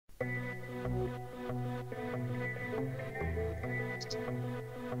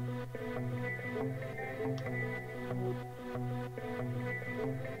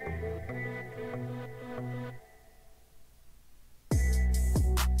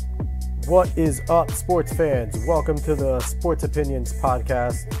What is up, sports fans? Welcome to the Sports Opinions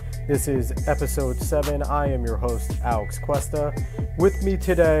Podcast. This is episode 7. I am your host, Alex Cuesta. With me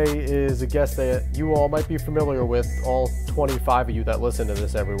today is a guest that you all might be familiar with, all 25 of you that listen to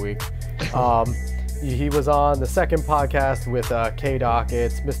this every week. He was on the second podcast with K-Doc.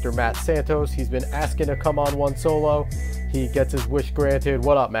 It's Mr. Mat Santos. He's been asking to come on one solo. He gets his wish granted.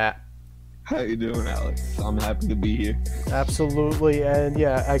 What up, Matt? How you doing, Alex? I'm happy to be here. Absolutely. And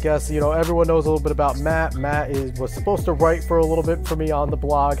yeah, I guess, everyone knows a little bit about Matt. Matt was supposed to write for a little bit for me on the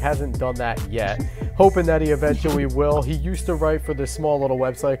blog. Hasn't done that yet. Hoping that he eventually will. He used to write for this small little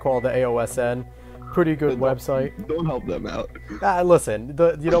website called the AOSN. Pretty good website. Don't help them out. Listen,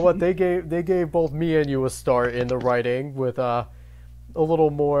 you know what? They gave both me and you a start in the writing with a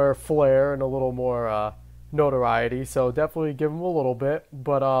little more flair and a little more notoriety. So definitely give him a little bit.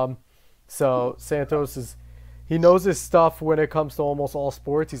 But so Santos he knows his stuff when it comes to almost all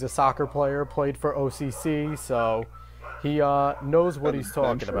sports. He's a soccer player, played for OCC, so he knows what he's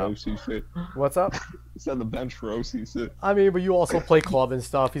talking about. OCC. What's up? He's on the bench for OCC. I mean, but you also play club and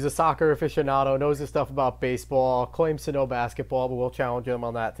stuff. He's a soccer aficionado, knows his stuff about baseball, claims to know basketball, but we'll challenge him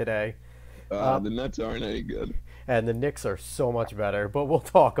on that today. The Nets aren't any good. And the Knicks are so much better, but we'll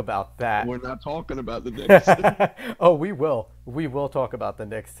talk about that. We're not talking about the Knicks. Oh, we will. We will talk about the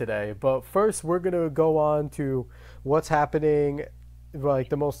Knicks today. But first, we're going to go on to what's happening. Like,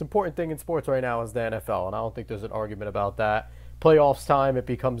 the most important thing in sports right now is the NFL, and I don't think there's an argument about that. Playoffs time, it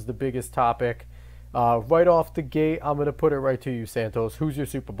becomes the biggest topic. Right off the gate, I'm going to put it right to you, Santos. Who's your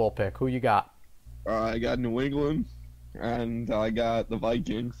Super Bowl pick? Who you got? I got New England, and I got the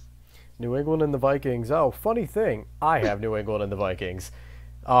Vikings. New England and the Vikings. Oh, funny thing. I have New England and the Vikings.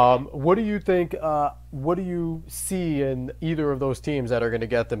 What do you think? What do you see in either of those teams that are going to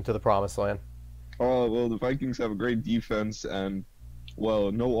get them to the promised land? Well, the Vikings have a great defense, and,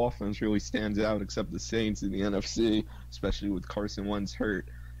 well, no offense really stands out except the Saints in the NFC, especially with Carson Wentz hurt.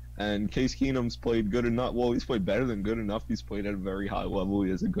 And Case Keenum's played good enough. Well, he's played better than good enough. He's played at a very high level. He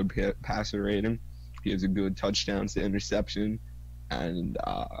has a good passer rating. He has a good touchdowns to interception. And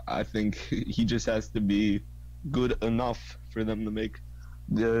I think he just has to be good enough for them to make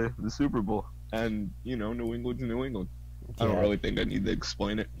the Super Bowl. And, New England's New England. I don't really think I need to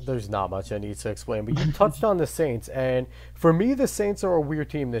explain it. There's not much I need to explain. But you touched on the Saints. And for me, the Saints are a weird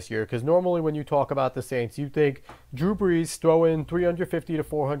team this year. Because normally when you talk about the Saints, you think Drew Brees throwing 350 to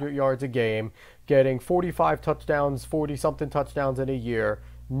 400 yards a game, getting 45 touchdowns, 40-something touchdowns in a year,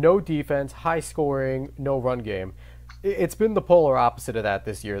 no defense, high scoring, no run game. It's been the polar opposite of that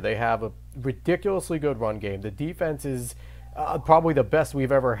this year. They have a ridiculously good run game. The defense is probably the best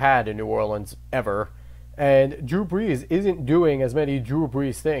we've ever had in New Orleans ever. And Drew Brees isn't doing as many Drew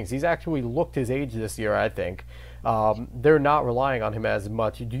Brees things. He's actually looked his age this year, I think. They're not relying on him as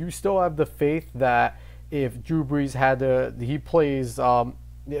much. Do you still have the faith that if Drew Brees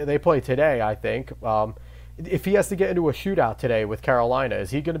they play today, I think. If he has to get into a shootout today with Carolina,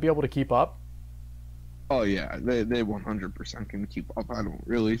 is he going to be able to keep up? Oh yeah, they 100% can keep up. I don't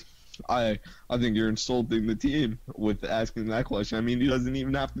really. I think you're insulting the team with asking that question. I mean, he doesn't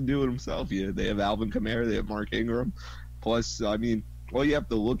even have to do it himself. Yeah, they have Alvin Kamara, they have Mark Ingram. Plus, I mean, all you have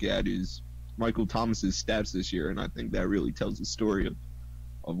to look at is Michael Thomas's stats this year, and I think that really tells the story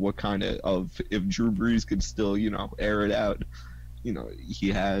of what kind of if Drew Brees could still air it out. He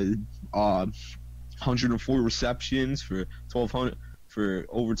had 104 receptions for 1,200. For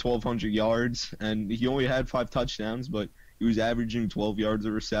over 1,200 yards, and he only had 5 touchdowns, but he was averaging 12 yards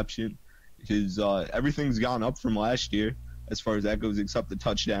a reception. His everything's gone up from last year as far as that goes, except the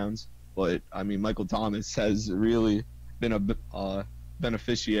touchdowns. But I mean, Michael Thomas has really been a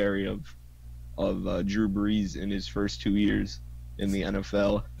beneficiary of Drew Brees in his first 2 years in the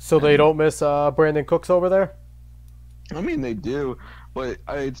NFL. So they don't miss Brandon Cooks over there? I mean, they do, but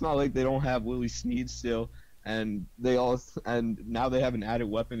it's not like they don't have Willie Snead still. And now they have an added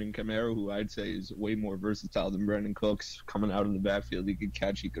weapon in Kamara, who I'd say is way more versatile than Brandon Cooks. Coming out of the backfield, he could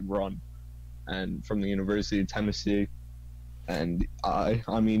catch, he could run, and from the University of Tennessee. And I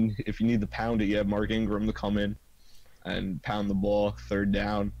mean, if you need to pound it, you have Mark Ingram to come in and pound the ball, third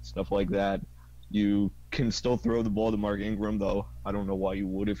down, stuff like that. You can still throw the ball to Mark Ingram, though. I don't know why you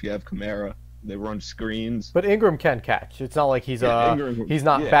would if you have Kamara. They run screens. But Ingram can catch. It's not like he's not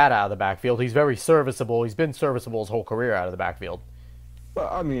bad out of the backfield. He's very serviceable. He's been serviceable his whole career out of the backfield.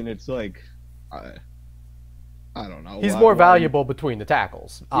 But I mean, it's like I don't know. He's more valuable between the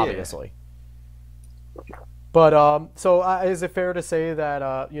tackles, obviously. Yeah. But so is it fair to say that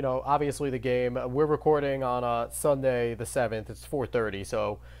obviously the game we're recording on Sunday the 7th. It's 4:30,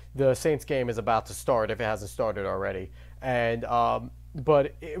 so the Saints game is about to start if it hasn't started already. And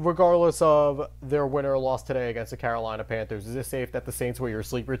But regardless of their win or loss today against the Carolina Panthers, is it safe that the Saints were your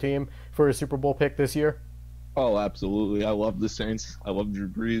sleeper team for a Super Bowl pick this year? Oh, absolutely. I love the Saints. I love Drew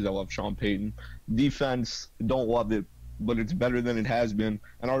Brees. I love Sean Payton. Defense, don't love it, but it's better than it has been.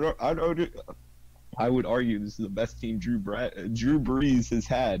 And I would argue this is the best team Drew Brees has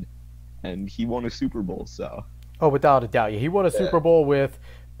had, and he won a Super Bowl. So. Oh, without a doubt. Yeah, he won a Super Bowl with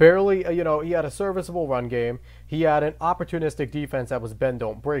barely, he had a serviceable run game. He had an opportunistic defense that was bend,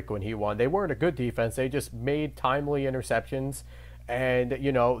 don't break when he won. They weren't a good defense. They just made timely interceptions, and,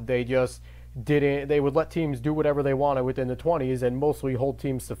 they just didn't, they would let teams do whatever they wanted within the 20s and mostly hold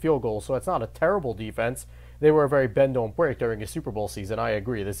teams to field goals. So it's not a terrible defense. They were a very bend, don't break during a Super Bowl season. I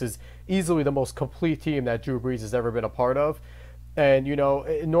agree. This is easily the most complete team that Drew Brees has ever been a part of. And,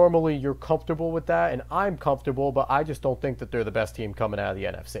 normally you're comfortable with that, and I'm comfortable, but I just don't think that they're the best team coming out of the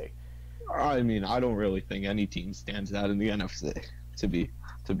NFC. I mean, I don't really think any team stands out in the NFC, to be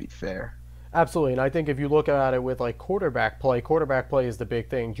fair. Absolutely, and I think if you look at it with like quarterback play is the big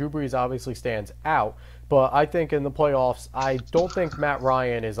thing. Drew Brees obviously stands out, but I think in the playoffs, I don't think Matt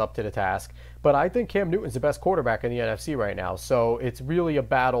Ryan is up to the task, but I think Cam Newton's the best quarterback in the NFC right now. So it's really a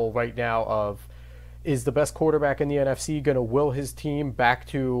battle right now of, is the best quarterback in the NFC going to will his team back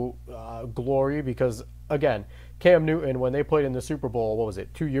to glory? Because, again, Cam Newton, when they played in the Super Bowl, what was it,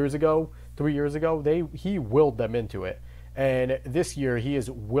 3 years ago, he willed them into it. And this year, he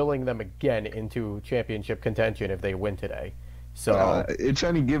is willing them again into championship contention if they win today. So it's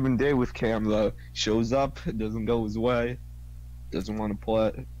any given day with Cam, though. Shows up, it doesn't go his way, doesn't want to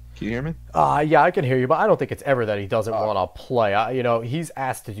play. Can you hear me? Yeah, I can hear you, but I don't think it's ever that he doesn't want to play. He's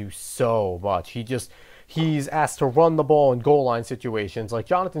asked to do so much. He's asked to run the ball in goal line situations. Like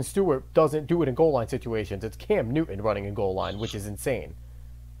Jonathan Stewart doesn't do it in goal line situations. It's Cam Newton running in goal line, which is insane.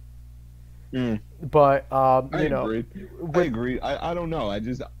 But I agree. I don't know.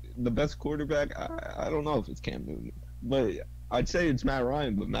 The best quarterback. I don't know if it's Cam Newton, but I'd say it's Matt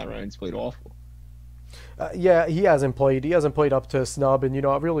Ryan. But Matt Ryan's played awful. Yeah, he hasn't played. He hasn't played up to snub, and it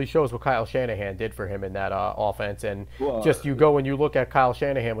really shows what Kyle Shanahan did for him in that offense. And you go and you look at Kyle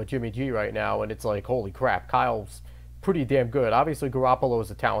Shanahan with Jimmy G right now, and it's like, holy crap, Kyle's pretty damn good. Obviously, Garoppolo is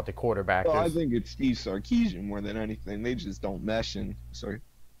a talented quarterback. Well, I think it's Steve Sarkisian more than anything. They just don't mesh. And sorry.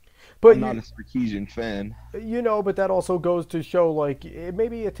 But I'm not a Sarkisian fan. But that also goes to show, like,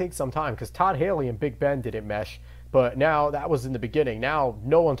 maybe it takes some time because Todd Haley and Big Ben didn't mesh. But now, that was in the beginning. Now,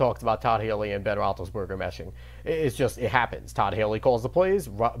 no one talks about Todd Haley and Ben Roethlisberger meshing. It's just, it happens. Todd Haley calls the plays.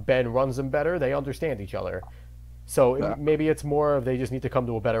 Ben runs them better. They understand each other. So maybe it's more of they just need to come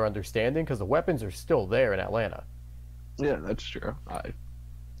to a better understanding because the weapons are still there in Atlanta. Yeah, that's true.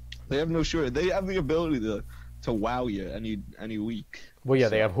 They have no short. They have the ability to wow you any week. Well, yeah,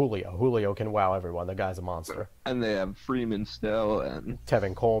 they have Julio. Julio can wow everyone. The guy's a monster. And they have Freeman still and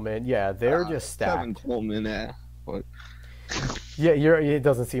Tevin Coleman. Yeah, they're just stacked. Tevin Coleman, but yeah, it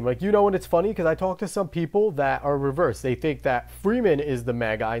doesn't seem like and it's funny because I talk to some people that are reversed. They think that Freeman is the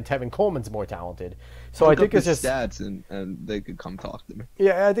mad guy and Tevin Coleman's more talented. So I think it's just stats and they could come talk to me.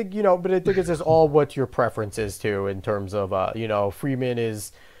 Yeah, I think but I think it's just all what your preference is too in terms of Freeman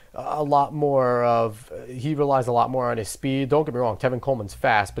is a lot more of he relies a lot more on his speed. Don't get me wrong, Tevin Coleman's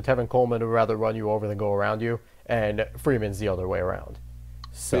fast, but Tevin Coleman would rather run you over than go around you, and Freeman's the other way around.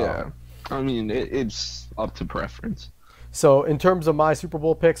 So yeah, I mean it's up to preference. So in terms of my Super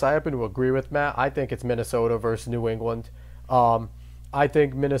Bowl picks, I happen to agree with Matt. I think it's Minnesota versus New England. I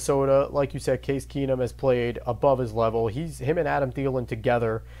think Minnesota, like you said, Case Keenum has played above his level. Him and Adam Thielen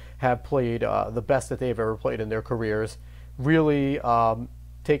together have played the best that they've ever played in their careers. Really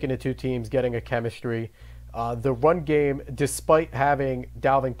taking the two teams, getting a chemistry. The run game, despite having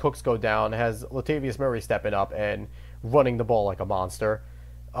Dalvin Cooks go down, has Latavius Murray stepping up and running the ball like a monster.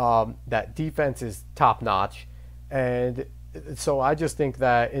 That defense is top-notch. And so I just think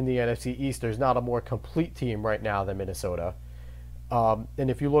that in the NFC East, there's not a more complete team right now than Minnesota. And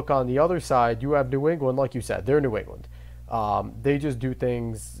if you look on the other side, you have New England, like you said, they're New England. They just do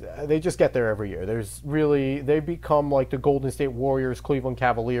things, they just get there every year. They become like the Golden State Warriors, Cleveland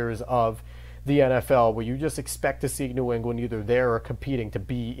Cavaliers of the NFL, where you just expect to see New England either there or competing to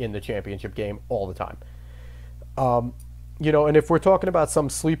be in the championship game all the time. And if we're talking about some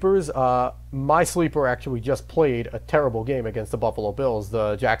sleepers, my sleeper actually just played a terrible game against the Buffalo Bills,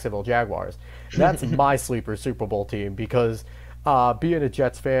 the Jacksonville Jaguars. That's my sleeper Super Bowl team because being a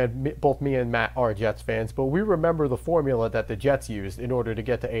Jets fan, both me and Matt are Jets fans, but we remember the formula that the Jets used in order to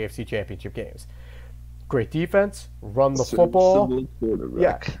get to AFC Championship games. Great defense, run the football.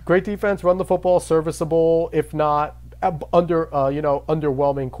 Yeah, great defense, run the football, serviceable, if not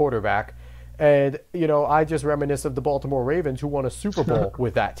underwhelming quarterback. And, I just reminisce of the Baltimore Ravens who won a Super Bowl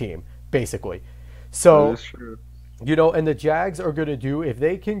with that team, basically. That So, is true. and the Jags are going to do, if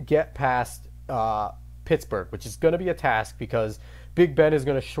they can get past Pittsburgh, which is going to be a task because Big Ben is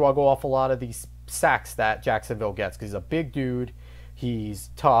going to shrug off a lot of these sacks that Jacksonville gets because he's a big dude,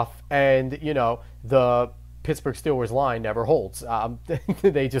 he's tough, and, the Pittsburgh Steelers line never holds.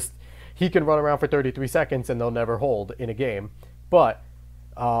 He can run around for 33 seconds and they'll never hold in a game. But,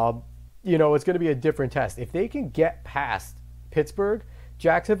 it's going to be a different test. If they can get past Pittsburgh,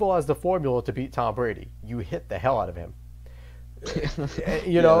 Jacksonville has the formula to beat Tom Brady. You hit the hell out of him.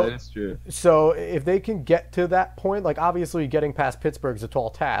 That's true. So if they can get to that point, like obviously getting past Pittsburgh is a tall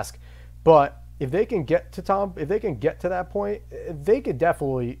task, but if they can get to that point, they could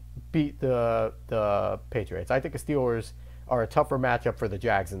definitely beat the Patriots. I think the Steelers are a tougher matchup for the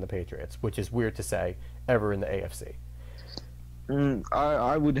Jags than the Patriots, which is weird to say ever in the AFC.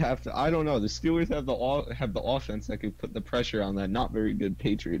 I would have to. I don't know. The Steelers have the offense that could put the pressure on that not very good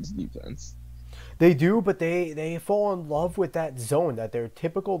Patriots defense. They do, but they fall in love with that zone, that they're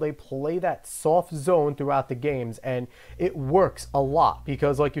typical. They play that soft zone throughout the games, and it works a lot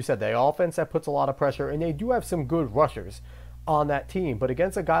because, like you said, the offense that puts a lot of pressure, and they do have some good rushers on that team. But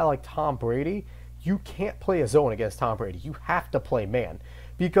against a guy like Tom Brady, you can't play a zone against Tom Brady. You have to play man.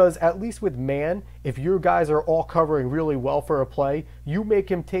 Because at least with man, if your guys are all covering really well for a play, you make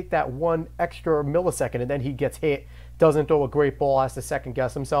him take that one extra millisecond and then he gets hit, doesn't throw a great ball, has to second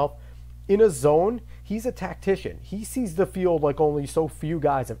guess himself. In a zone, he's a tactician. He sees the field like only so few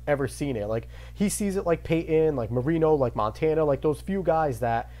guys have ever seen it. Like he sees it like Peyton, like Marino, like Montana, like those few guys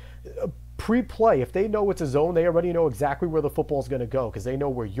that pre-play, if they know it's a zone, they already know exactly where the football's going to go because they know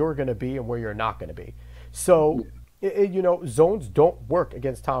where you're going to be and where you're not going to be. So zones don't work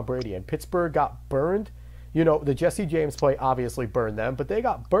against Tom Brady, and Pittsburgh got burned. The Jesse James play obviously burned them, but they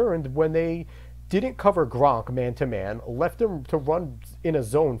got burned when they didn't cover Gronk man-to-man, left him to run in a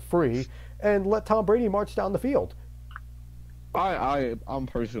zone free, and let Tom Brady march down the field. I'm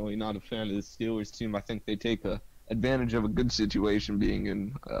personally not a fan of the Steelers team. I think they take advantage of a good situation being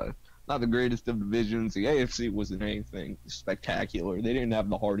in not the greatest of divisions. The AFC wasn't anything spectacular. They didn't have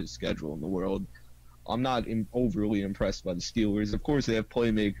the hardest schedule in the world. I'm not overly impressed by the Steelers. Of course, they have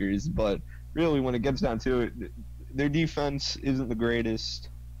playmakers, but really, when it gets down to it, their defense isn't the greatest.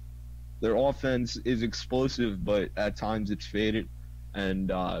 Their offense is explosive, but at times it's faded. And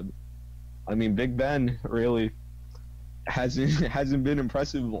Big Ben really hasn't been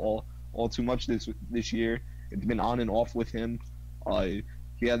impressive all too much this year. It's been on and off with him.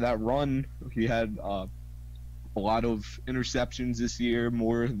 He had that run. He had a lot of interceptions this year,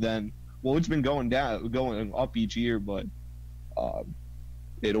 more than. Well, it's been going up each year, but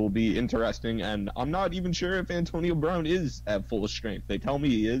it'll be interesting. And I'm not even sure if Antonio Brown is at full strength. They tell me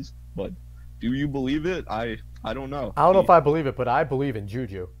he is, but do you believe it? I don't know. I don't know if I believe it, but I believe in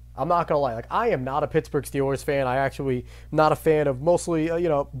Juju. I'm not going to lie. Like, I am not a Pittsburgh Steelers fan. I actually not a fan of mostly,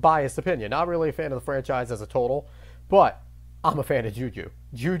 biased opinion. Not really a fan of the franchise as a total, but I'm a fan of Juju.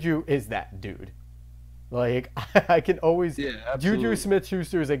 Juju is that dude. Like, I can always... Yeah, Juju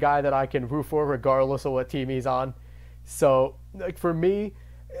Smith-Schuster is a guy that I can root for regardless of what team he's on. So, like, for me,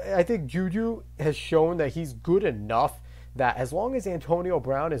 I think Juju has shown that he's good enough that as long as Antonio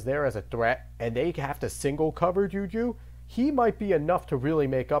Brown is there as a threat and they have to single cover Juju, he might be enough to really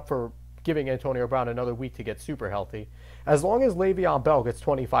make up for giving Antonio Brown another week to get super healthy. As long as Le'Veon Bell gets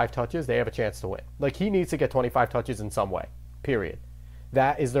 25 touches, they have a chance to win. Like, he needs to get 25 touches in some way, period.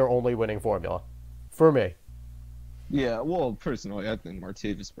 That is their only winning formula. For me. Yeah, well, personally, I think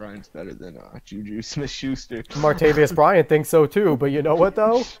Martavis Bryant's better than Juju Smith-Schuster. Martavis Bryant thinks so too, but you know what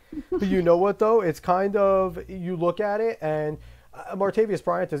though? It's kind of, you look at it and Martavis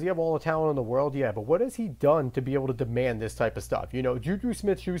Bryant, does he have all the talent in the world? Yeah, but what has he done to be able to demand this type of stuff? Juju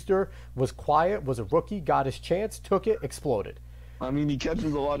Smith-Schuster was quiet, was a rookie, got his chance, took it, exploded. He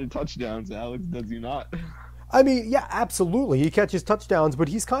catches a lot of touchdowns, Alex, does he not? Yeah, absolutely. He catches touchdowns, but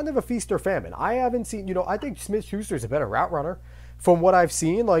he's kind of a feast or famine. I haven't seen, I think Smith-Schuster's a better route runner from what I've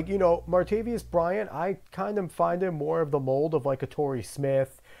seen. Like, Martavis Bryant, I kind of find him more of the mold of like a Torrey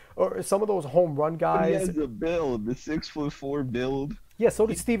Smith or some of those home run guys. But he has the build, the 6'4" build. Yeah, so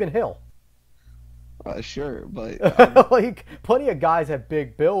did Stephen Hill. Sure, but... like, plenty of guys have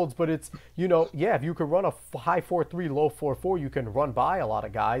big builds, but it's, if you could run a high 4.3, low 4.4, you can run by a lot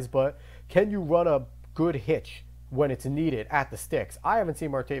of guys, but can you run a good hitch when it's needed at the sticks? I haven't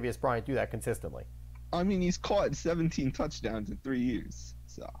seen Martavis Bryant do that consistently. He's caught 17 touchdowns in 3 years,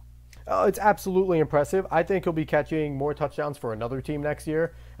 so... It's absolutely impressive. I think he'll be catching more touchdowns for another team next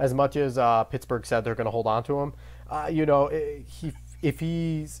year, as much as Pittsburgh said they're going to hold on to him. If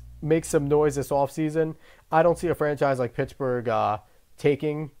he's make some noise this offseason, I don't see a franchise like Pittsburgh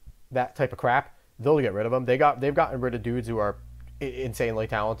taking that type of crap. They'll get rid of him. They've gotten rid of dudes who are insanely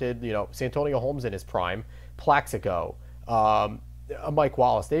talented. You know, Santonio Holmes in his prime, Plaxico, Mike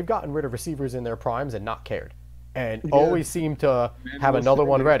Wallace. They've gotten rid of receivers in their primes and not cared, and always seem to have another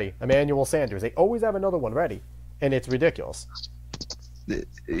one ready. Emmanuel Sanders. They always have another one ready, and it's ridiculous. Yeah,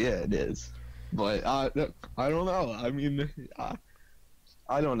 it is. But I don't know. I mean,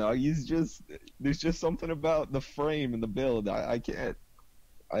 I don't know. There's just something about the frame and the build. I can't.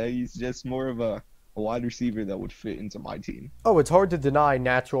 He's just more of a wide receiver that would fit into my team. Oh, it's hard to deny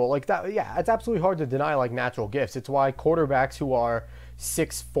natural like that. Yeah, it's absolutely hard to deny like natural gifts. It's why quarterbacks who are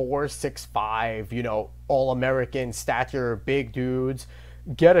 6'4", 6'5", you know, all-American stature, big dudes,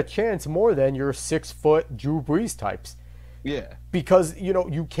 get a chance more than your 6-foot Drew Brees types. Yeah. Because, you know,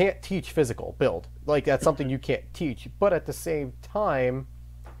 you can't teach physical build. Like, that's something you can't teach. But at the same time,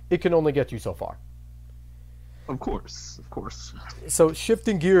 it can only get you so far. Of course. So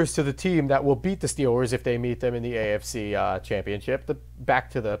shifting gears to the team that will beat the Steelers if they meet them in the AFC Championship, back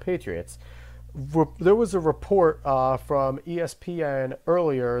to the Patriots. There was a report from ESPN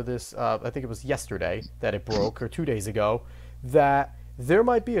earlier this, I think it was yesterday that it broke, or 2 days ago, that there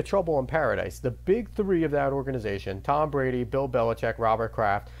might be a trouble in paradise. The big three of that organization, Tom Brady, Bill Belichick, Robert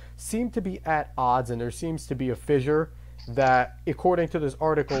Kraft, seem to be at odds, and there seems to be a fissure that, according to this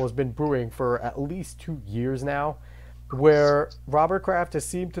article, has been brewing for at least 2 years now, where Robert Kraft has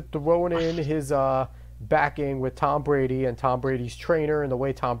seemed to throw in his backing with Tom Brady and Tom Brady's trainer and the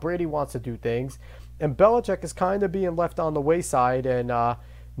way Tom Brady wants to do things, and Belichick is kind of being left on the wayside and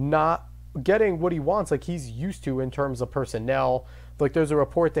not getting what he wants like he's used to in terms of personnel. Like, there's a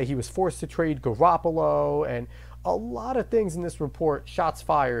report that he was forced to trade Garoppolo, and a lot of things in this report, shots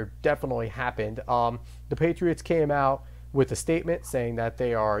fired, definitely happened. The Patriots came out with a statement saying that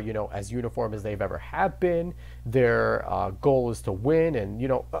they are, you know, as uniform as they've ever have been. Their goal is to win, and, you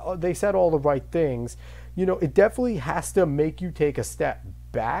know, they said all the right things. You know, it definitely has to make you take a step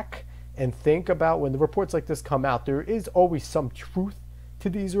back and think about when the reports like this come out. There is always some truth to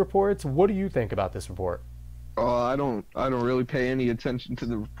these reports. What do you think about this report? I don't really pay any attention to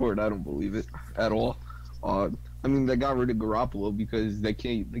the report. I don't believe it at all. I mean, they got rid of Garoppolo because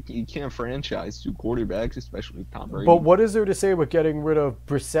you can't franchise two quarterbacks, especially Tom Brady. But what is there to say with getting rid of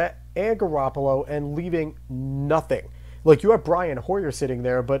Brissett and Garoppolo and leaving nothing? Like, you have Brian Hoyer sitting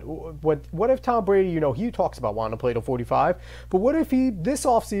there, but what if Tom Brady, you know, he talks about wanting to play to 45, but what if he, this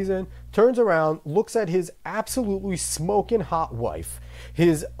offseason, turns around, looks at his absolutely smoking hot wife,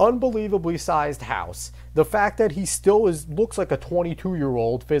 his unbelievably sized house, the fact that he still looks like a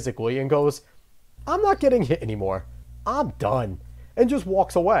 22-year-old physically, and goes, I'm not getting hit anymore, I'm done, and just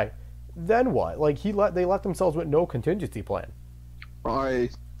walks away? Then what? Like, they left themselves with no contingency plan. I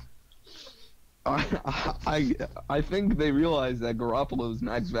think they realized that Garoppolo's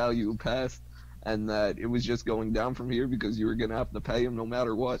max value passed, and that it was just going down from here because you were going to have to pay him no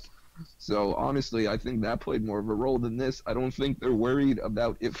matter what. So honestly, I think that played more of a role than this. I don't think they're worried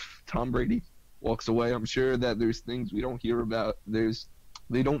about if Tom Brady walks away. I'm sure that there's things we don't hear about.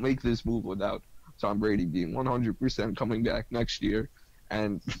 They don't make this move without Tom Brady being 100% coming back next year,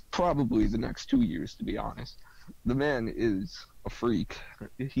 and probably the next 2 years, to be honest. The man is a freak.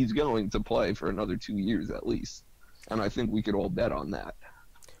 He's going to play for another 2 years at least, and I think we could all bet on that.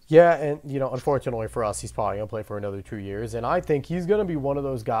 Yeah, and, you know, unfortunately for us, he's probably going to play for another 2 years, and I think he's going to be one of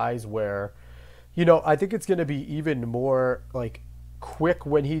those guys where, you know, I think it's going to be even more, like, quick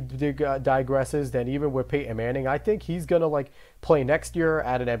when he digresses than even with Peyton Manning. I think he's going to, like, play next year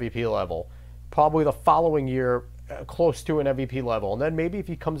at an MVP level, probably the following year close to an MVP level, and then maybe if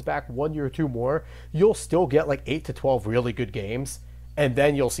he comes back 1 year or two more, you'll still get like 8 to 12 really good games, and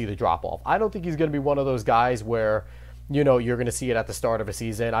then you'll see the drop off. I don't think he's going to be one of those guys where, you know, you're going to see it at the start of a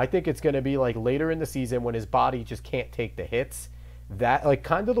season. I think it's going to be like later in the season when his body just can't take the hits. That, like,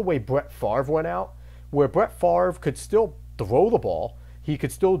 kind of the way Brett Favre went out, where Brett Favre could still throw the ball, he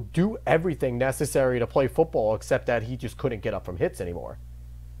could still do everything necessary to play football, except that he just couldn't get up from hits anymore.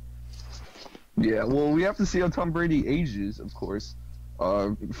 Yeah, well, we have to see how Tom Brady ages, of course.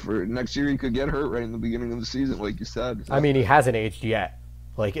 For next year, he could get hurt right in the beginning of the season, like you said. I mean, he hasn't aged yet.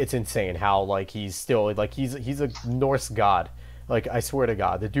 Like, it's insane how, like, he's still, like, he's a Norse god. Like, I swear to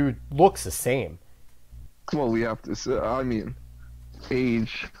God, the dude looks the same. Well, we have to say, I mean,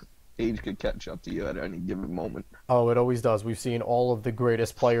 age could catch up to you at any given moment. Oh, it always does. We've seen all of the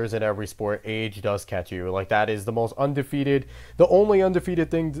greatest players in every sport. Age does catch you. Like, that is the most undefeated. The only undefeated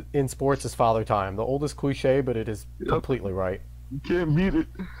thing in sports is Father Time. The oldest cliche, but it is completely right. You can't beat it.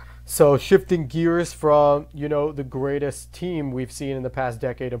 So shifting gears from, the greatest team we've seen in the past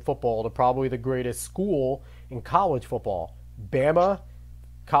decade in football to probably the greatest school in college football. Bama,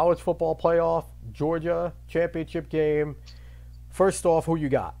 college football playoff, Georgia, championship game. First off, who you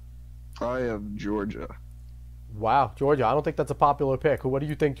got? I have Georgia. Wow, Georgia. I don't think that's a popular pick. What do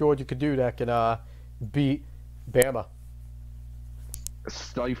you think Georgia could do that can beat Bama?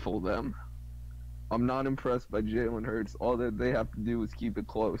 Stifle them. I'm not impressed by Jalen Hurts. All that they have to do is keep it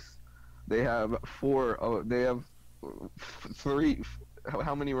close. They have they have three.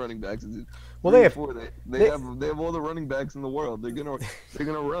 How many running backs is it? Well, they have four. They have all the running backs in the world. They're gonna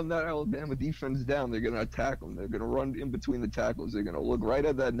run that Alabama defense down. They're gonna attack them. They're gonna run in between the tackles. They're gonna look right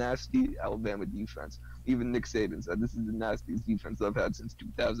at that nasty Alabama defense. Even Nick Saban said this is the nastiest defense I've had since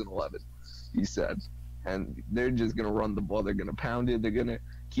 2011. He said, and they're just gonna run the ball. They're gonna pound it. They're gonna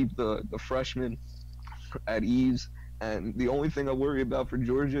keep the freshmen at ease. And the only thing I worry about for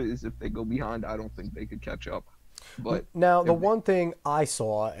Georgia is if they go behind, I don't think they could catch up. But now, the one thing I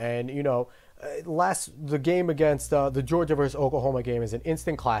saw, and the game against the Georgia versus Oklahoma game is an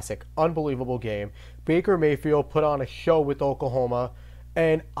instant classic, unbelievable game. Baker Mayfield put on a show with Oklahoma,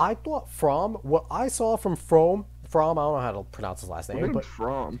 and I thought what I saw from Fromm, I don't know how to pronounce his last name, but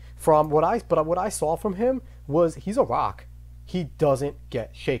what I saw from him was he's a rock. He doesn't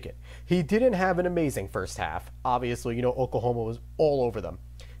get shaken. He didn't have an amazing first half. Obviously, Oklahoma was all over them.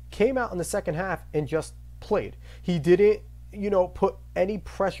 Came out in the second half and just played. He didn't, put any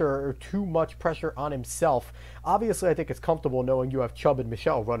pressure or too much pressure on himself. Obviously, I think it's comfortable knowing you have Chubb and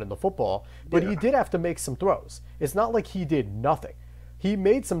Michelle running the football, but he did have to make some throws. It's not like he did nothing. He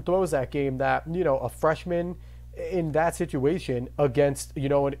made some throws that game that, a freshman in that situation against, the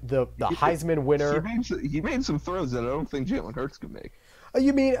Heisman winner. He made some throws that I don't think Jalen Hurts could make.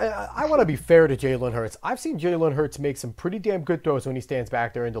 You mean, I want to be fair to Jalen Hurts. I've seen Jalen Hurts make some pretty damn good throws when he stands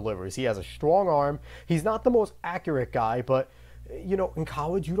back there and delivers. He has a strong arm. He's not the most accurate guy, but, in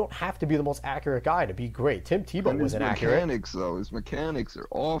college, you don't have to be the most accurate guy to be great. Tim Tebow wasn't accurate. His mechanics are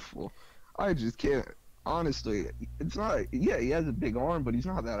awful. I just can't. Honestly, it's not. Yeah, he has a big arm, but he's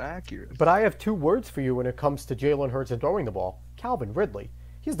not that accurate. But I have two words for you when it comes to Jalen Hurts and throwing the ball. Calvin Ridley.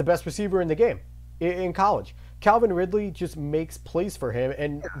 He's the best receiver in the game in college. Calvin Ridley just makes plays for him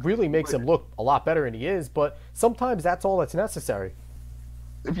and really makes him look a lot better than he is, but sometimes that's all that's necessary.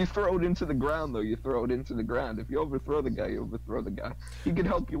 If you throw it into the ground, though, you throw it into the ground. If you overthrow the guy, you overthrow the guy. He could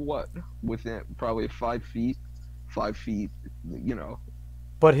help you, within probably 5 feet,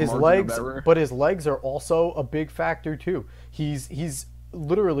 But his legs are also a big factor too. He's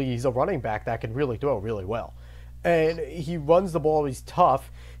literally a running back that can really throw really well. And he runs the ball, he's tough.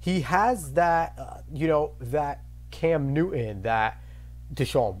 He has that that Cam Newton, that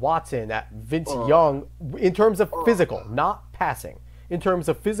Deshaun Watson, that Vince Young in terms of physical, not passing. In terms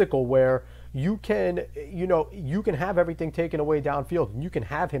of physical, where you can have everything taken away downfield and you can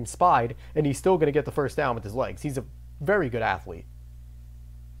have him spied and he's still going to get the first down with his legs. He's a very good athlete.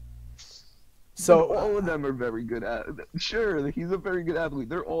 So all of them are very good Sure, he's a very good athlete.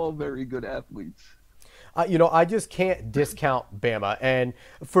 They're all very good athletes. I just can't discount Bama. And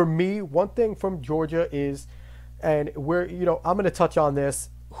for me, one thing from Georgia is, and where I'm going to touch on this.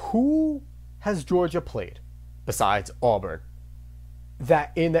 Who has Georgia played besides Auburn?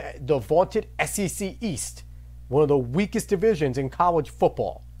 That in the vaunted SEC East, one of the weakest divisions in college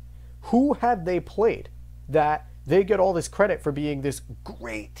football. Who have they played that they get all this credit for being this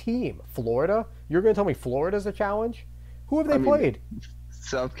great team? Florida? You're going to tell me Florida's a challenge? Who have they played?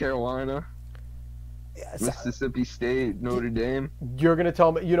 South Carolina, Mississippi State, Notre Dame. You're going to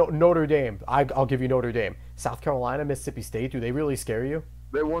tell me, Notre Dame. I'll give you Notre Dame. South Carolina, Mississippi State, do they really scare you?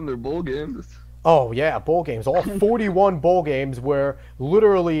 They won their bowl games. Oh, yeah, bowl games. All 41 bowl games where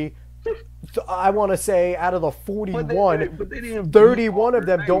literally, I want to say out of the 41, 31 of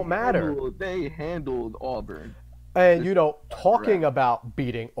them don't matter. They handled Auburn. And, talking about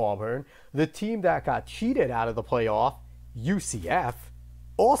beating Auburn, the team that got cheated out of the playoff, UCF,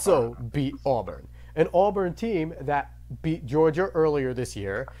 also beat Auburn. An Auburn team that beat Georgia earlier this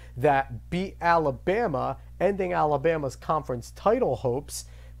year, that beat Alabama, ending Alabama's conference title hopes,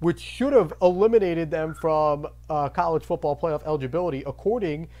 which should have eliminated them from college football playoff eligibility,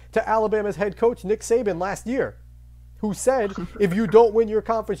 according to Alabama's head coach, Nick Saban, last year, who said, if you don't win your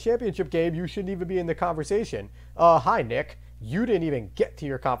conference championship game, you shouldn't even be in the conversation. Hi, Nick. You didn't even get to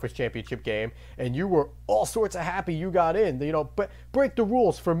your conference championship game, and you were all sorts of happy you got in. But break the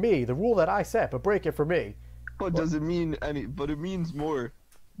rules for me, the rule that I set, but break it for me. But does it mean any? But it means more.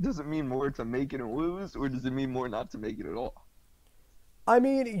 Does it mean more to make it and lose, or does it mean more not to make it at all? I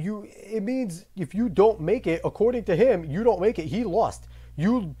mean, it means if you don't make it, according to him, you don't make it. He lost.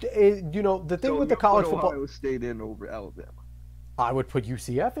 The thing So with the you college put football, Ohio State in over Alabama. I would put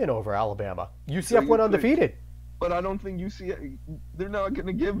UCF in over Alabama. So UCF you went put, undefeated. but I don't think UCF. They're not going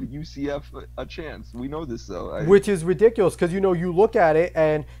to give UCF a chance. We know this though. Which is ridiculous because you look at it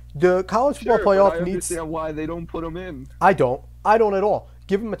and the college football Sure, but playoff I needs. understand why they don't put them in. I don't. I don't at all.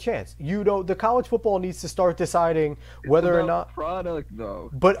 Give them a chance. The college football needs to start deciding whether or not. Product though.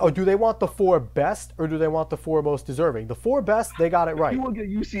 But do they want the four best or do they want the four most deserving? The four best, they got it right. You look at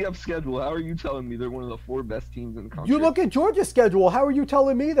UCF's schedule. How are you telling me they're one of the four best teams in the country? You look at Georgia's schedule. How are you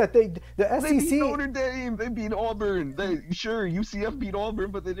telling me that the SEC? They beat Notre Dame. They beat Auburn. Sure, UCF beat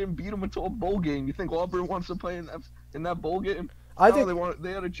Auburn, but they didn't beat them until a bowl game. You think Auburn wants to play in that bowl game? I think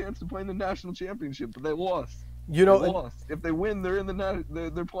they had a chance to play in the national championship, but they lost. They lost. If they win, they're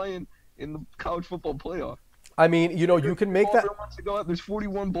they're playing in the college football playoff. I mean, you can make that. Auburn wants to go out. There's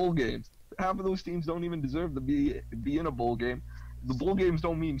 41 bowl games. Half of those teams don't even deserve to be in a bowl game. The bowl games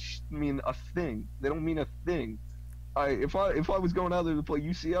don't mean a thing. They don't mean a thing. If I was going out there to play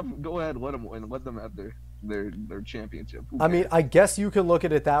UCF, go ahead, let them win. Let them have their championship. I mean, I guess you can look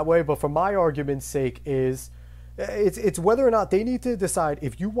at it that way, but for my argument's sake, it's whether or not they need to decide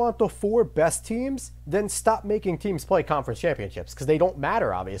if you want the four best teams, then stop making teams play conference championships because they don't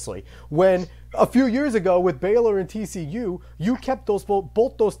matter, obviously. When a few years ago with Baylor and TCU, you kept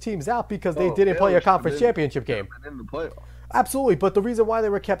both those teams out because they didn't play a conference championship game. In the playoff. Absolutely, but the reason why they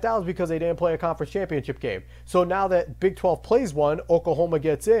were kept out is because they didn't play a conference championship game. So now that Big 12 plays one, Oklahoma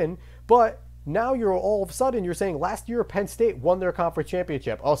gets in, but now you're all of a sudden you're saying last year Penn State won their conference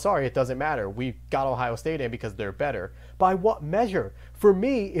championship. Oh, sorry, it doesn't matter. We got Ohio State in because they're better. By what measure? For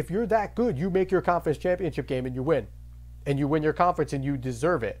me, if you're that good, you make your conference championship game and you win. And you win your conference and you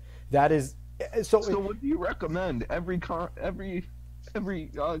deserve it. That is so what do you recommend? Every conference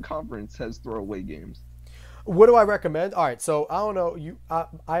has throwaway games. What do I recommend? All right, so I don't know.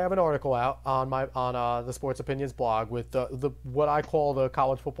 I have an article out on the Sports Opinions blog with the what I call the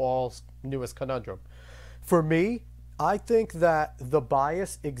college football's newest conundrum. For me, I think that the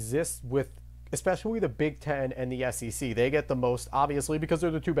bias exists with especially the Big Ten and the SEC. They get the most, obviously, because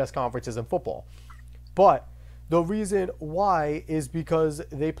they're the two best conferences in football. But the reason why is because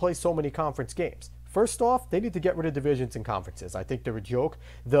they play so many conference games. First off, they need to get rid of divisions and conferences. I think they're a joke.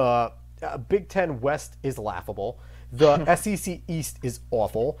 The Big Ten West is laughable. The SEC East is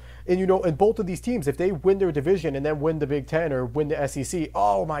awful. And, in both of these teams, if they win their division and then win the Big Ten or win the SEC,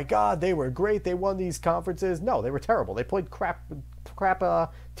 oh, my God, they were great. They won these conferences. No, they were terrible. They played crap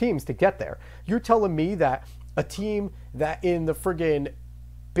teams to get there. You're telling me that a team that in the friggin'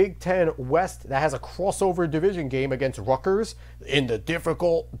 Big Ten West that has a crossover division game against Rutgers in the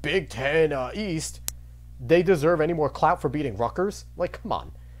difficult Big Ten East, they deserve any more clout for beating Rutgers? Like, come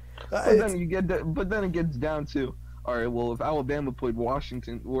on. But then it gets down to, all right, well, if Alabama played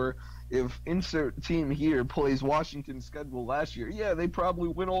Washington, or if insert team here plays Washington's schedule last year, yeah, they probably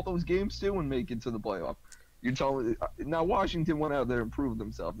win all those games too and make it to the playoff. You're telling me now Washington went out there and proved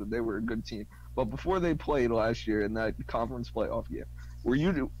themselves that they were a good team. But before they played last year in that conference playoff game,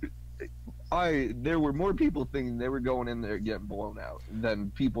 there were more people thinking they were going in there getting blown out than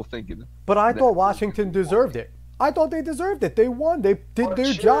people thinking. But I thought Washington deserved it. I thought they deserved it. They won. They did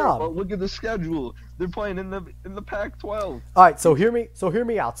their job. But look at the schedule. They're playing in the Pac-12. All right, so hear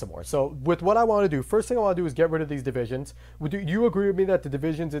me out some more. So with what I want to do, first thing I want to do is get rid of these divisions. Do you agree with me that the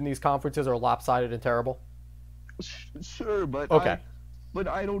divisions in these conferences are lopsided and terrible? Sure, but okay. But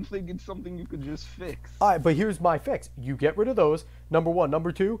I don't think it's something you could just fix. All right, but here's my fix. You get rid of those, number one.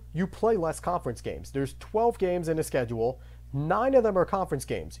 Number two, you play less conference games. There's 12 games in a schedule. 9 of them are conference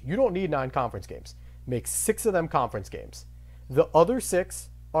games. You don't need 9 conference games. Make 6 of them conference games. The other 6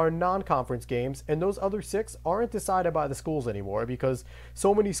 are non-conference games, and those other 6 aren't decided by the schools anymore because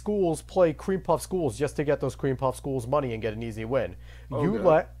so many schools play cream puff schools just to get those cream puff schools money and get an easy win. Okay. You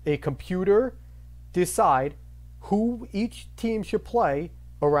let a computer decide who each team should play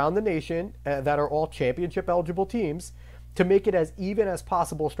around the nation that are all championship eligible teams to make it as even as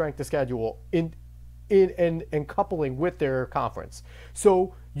possible strength of schedule in coupling with their conference.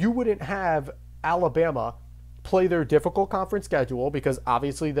 So you wouldn't have Alabama play their difficult conference schedule because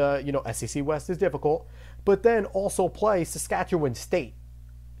obviously the SEC West is difficult, but then also play Saskatchewan State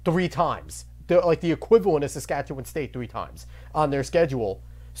 3 times. They're like the equivalent of Saskatchewan State 3 times on their schedule.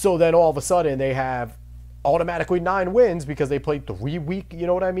 So then all of a sudden they have automatically 9 wins because they played 3 week, you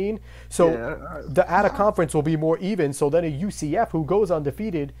know what I mean? So the out of conference will be more even. So then a UCF who goes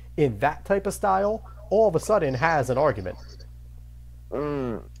undefeated in that type of style all of a sudden has an argument.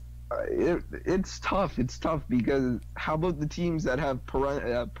 It's tough. It's tough because how about the teams that have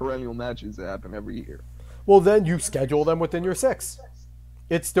perennial matches that happen every year? Well, then you schedule them within your 6.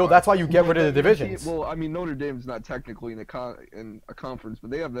 It's still that's why you get rid of the divisions. Well, I mean, Notre Dame's not technically in a conference, but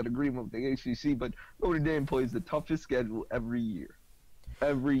they have that agreement with the ACC. But Notre Dame plays the toughest schedule every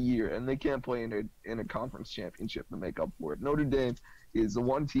year, and they can't play in a conference championship to make up for it. Notre Dame is the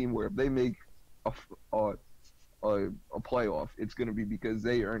one team where if they make a playoff, it's going to be because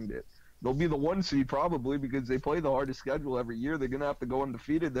they earned it. They'll be the 1 seed probably because they play the hardest schedule every year. They're going to have to go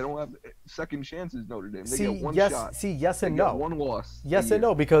undefeated. They don't have second chances, Notre Dame. They get one shot. Yes and no. One loss. Yes and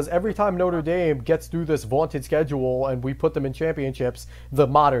no, because every time Notre Dame gets through this vaunted schedule and we put them in championships, the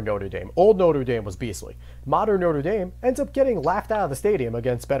modern Notre Dame, old Notre Dame was beastly. Modern Notre Dame ends up getting laughed out of the stadium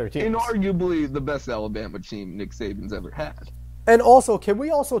against better teams. And arguably the best Alabama team Nick Saban's ever had. And also, can we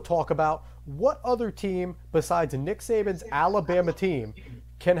also talk about what other team besides Nick Saban's Alabama team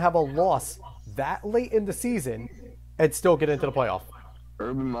can have a loss that late in the season and still get into the playoff?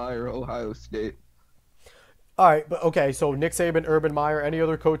 Urban Meyer, Ohio State. All right, but okay, so Nick Saban, Urban Meyer, any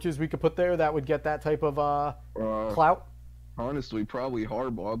other coaches we could put there that would get that type of clout? Honestly, probably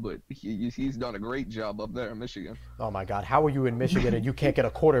Harbaugh, but he's done a great job up there in Michigan. Oh my God, how are you in Michigan and you can't get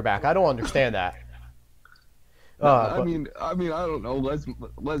a quarterback? I don't understand that. I mean, I don't know.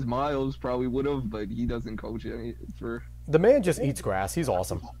 Les Miles probably would have, but he doesn't coach any for. The man just eats grass. He's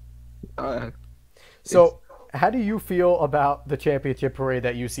awesome. So, how do you feel about the championship parade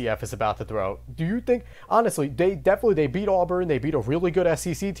that UCF is about to throw? Do you think, honestly, they beat Auburn. They beat a really good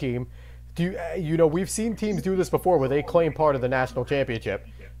SEC team. We've seen teams do this before where they claim part of the national championship.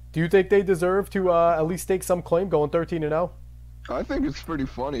 Do you think they deserve to at least stake some claim going 13-0? I think it's pretty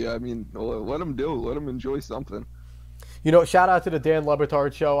funny. I mean, let them do it. Let them enjoy something. Shout out to the Dan Le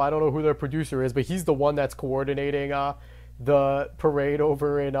Batard show. I don't know who their producer is, but he's the one that's coordinating the parade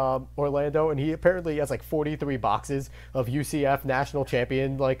over in Orlando, and he apparently has like 43 boxes of UCF national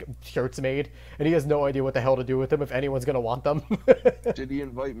champion shirts made, and he has no idea what the hell to do with them if anyone's gonna want them. Did he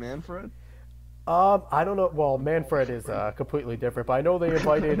invite Manfred? I don't know. Well, Manfred is completely different, but I know they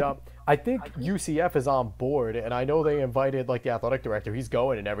invited. I think UCF is on board, and I know they invited the athletic director. He's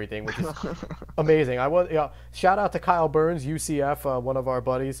going and everything, which is amazing. Shout out to Kyle Burns, UCF, one of our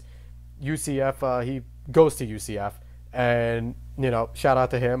buddies. UCF, he goes to UCF, and shout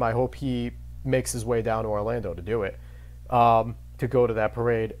out to him. I hope he makes his way down to Orlando to do it, to go to that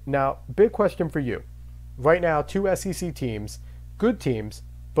parade. Now, big question for you. Right now, 2 SEC teams, good teams,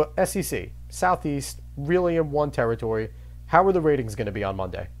 but SEC, Southeast, really in one territory. How are the ratings going to be on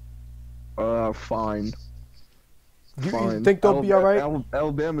Monday? Fine. You think they'll be all right?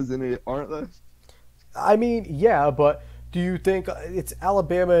 Alabama's in it, aren't they? I mean, yeah, but do you think it's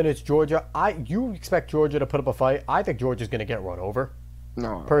Alabama and it's Georgia? You expect Georgia to put up a fight? I think Georgia's going to get run over.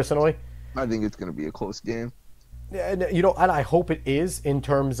 No. Personally. I think it's going to be a close game. And I hope it is in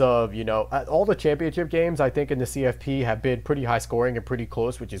terms of, all the championship games, I think, in the CFP have been pretty high scoring and pretty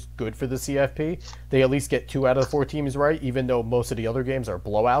close, which is good for the CFP. They at least get 2 out of the 4 teams right, even though most of the other games are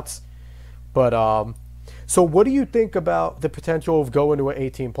blowouts. But, so what do you think about the potential of going to an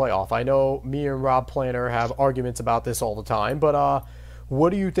 18 playoff? I know me and Rob Planner have arguments about this all the time, but what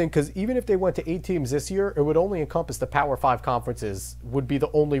do you think? Because even if they went to 8 teams this year, it would only encompass the Power 5 conferences, would be the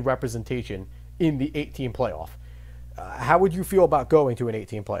only representation in the 18 playoff. How would you feel about going to an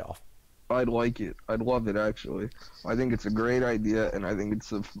 18 playoff? I'd like it. I'd love it, actually. I think it's a great idea, and I think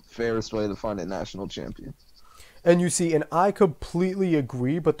it's the fairest way to find a national champion. And you see, and I completely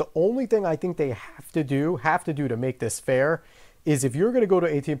agree, but the only thing I think they have to do to make this fair is if you're going to go to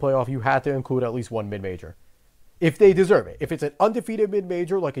 18 playoff, you have to include at least one mid-major. If they deserve it. If it's an undefeated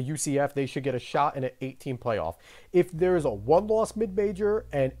mid-major like a UCF, they should get a shot in an 18 playoff. If there's a 1-loss mid-major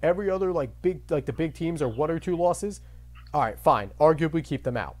and every other the big teams are 1 or 2 losses, all right, fine. Arguably keep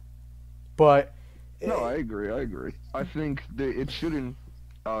them out. But no, I agree. I think it shouldn't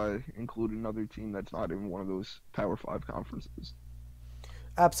include another team that's not in one of those Power 5 conferences.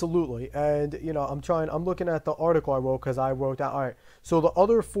 Absolutely. And, I'm looking at the article I wrote because I wrote down, all right, so the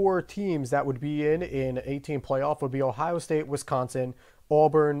other 4 teams that would be in 18 playoff would be Ohio State, Wisconsin,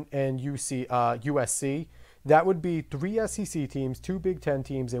 Auburn, and USC. That would be 3 SEC teams, 2 Big Ten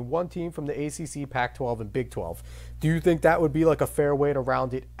teams, and 1 team from the ACC, Pac-12, and Big 12. Do you think that would be a fair way to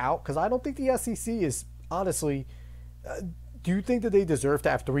round it out? Because I don't think the SEC is, honestly, do you think that they deserve to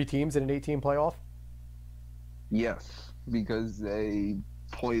have 3 teams in an 18 playoff? Yes, because they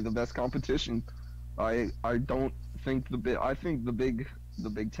play the best competition. I don't think I think the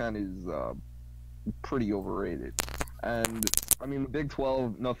Big Ten is pretty overrated. And I mean, the Big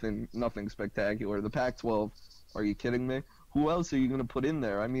 12, nothing spectacular. The Pac-12, are you kidding me? Who else are you going to put in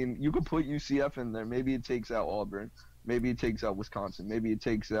there? I mean, you could put UCF in there. Maybe it takes out Auburn. Maybe it takes out Wisconsin. Maybe it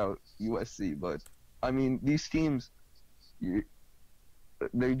takes out USC. But, I mean, these teams,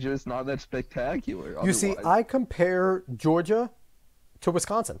 they're just not that spectacular. You see, Otherwise, I compare Georgia to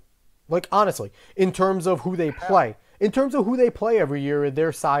Wisconsin. Like, honestly, in terms of who they play. In terms of who they play every year in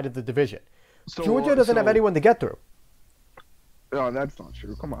their side of the division. Georgia doesn't have anyone to get through. No, that's not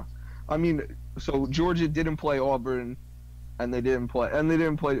true. Come on. I mean, so Georgia didn't play Auburn, and they didn't play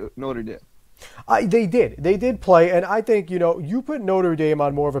Notre Dame. They did play, and I think, you put Notre Dame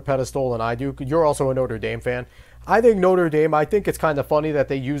on more of a pedestal than I do. You're also a Notre Dame fan. I think Notre Dame, I think it's kind of funny that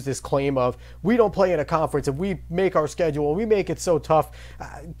they use this claim of, we don't play in a conference, and we make our schedule, and we make it so tough.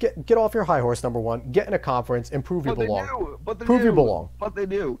 Get off your high horse, number one. Get in a conference and prove you belong. Prove you belong. But they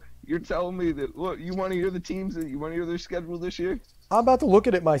do. You're telling me that, look, you want to hear the teams, you want to hear their schedule this year? I'm about to look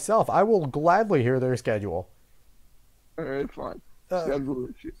at it myself. I will gladly hear their schedule. All right, fine. Schedule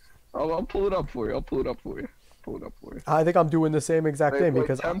this year. I'll pull it up for you. I think I'm doing the same exact thing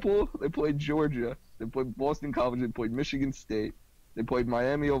because Temple, they played Georgia, they played Boston College, they played Michigan State, they played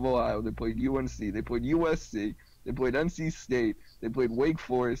Miami of Ohio, they played UNC, they played USC, they played NC State, they played Wake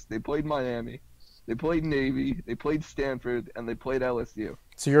Forest, they played Miami, they played Navy, they played Stanford, and they played LSU.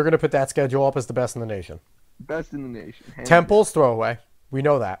 So you're going to put that schedule up as the best in the nation? Best in the nation. Temple's throwaway. We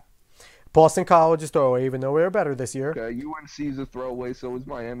know that. Boston College is throwaway, even though we were better this year. Okay, UNC is a throwaway, so is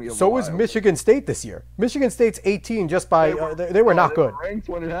Miami of So Ohio. is Michigan State this year. Michigan State's 18 just by they were not good. Were ranked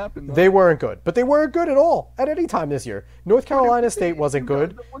when it happened. Though. They weren't good, but they weren't good at all at any time this year. North Carolina State wasn't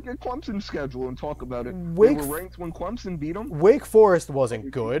good. Look at Clemson's schedule and talk about it. They were ranked when Clemson beat them. Wake Forest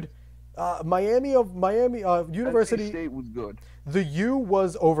wasn't good. Miami University NC State was good. The U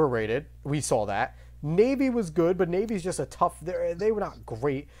was overrated. We saw that. Navy was good, but Navy's just a tough. They were not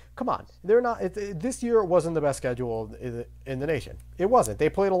great. Come on, they're not. This year it wasn't the best schedule in the nation. It wasn't. They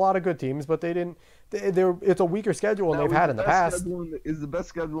played a lot of good teams, but they didn't. It's a weaker schedule than they've had in the past. Is the best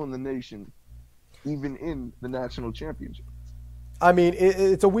schedule in the nation, even in the national championship. I mean,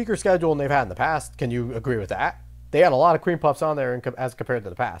 it's a weaker schedule than they've had in the past. Can you agree with that? They had a lot of cream puffs on there as compared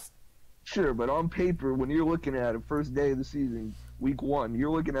to the past. Sure, but on paper, when you're looking at it, first day of the season, week one, you're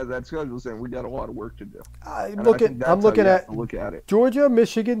looking at that schedule saying we got a lot of work to do. I'm looking at it. Georgia,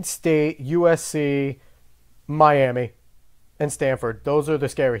 Michigan State, USC, Miami, and Stanford. Those are the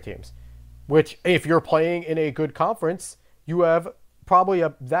scary teams. Which, if you're playing in a good conference, you have probably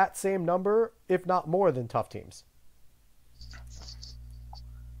that same number, if not more, than tough teams.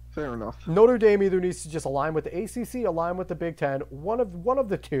 Fair enough. Notre Dame either needs to just align with the ACC, align with the Big Ten, one of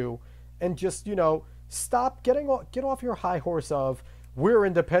the two, and just stop get off your high horse of we're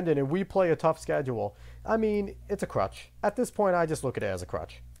independent and we play a tough schedule. I mean, it's a crutch. At this point, I just look at it as a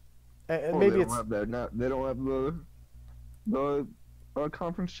crutch. And maybe they don't have the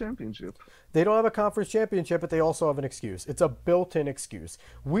conference championship. They don't have a conference championship, but they also have an excuse. It's a built-in excuse.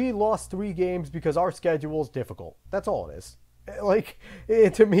 We lost 3 games because our schedule is difficult. That's all it is. Like,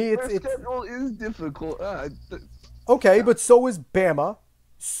 to me, it's schedule is difficult. Okay, but so is Bama.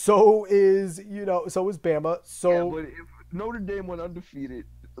 So is Bama. So yeah, but if Notre Dame went undefeated,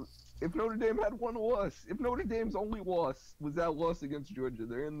 if Notre Dame had one loss, if Notre Dame's only loss was that loss against Georgia,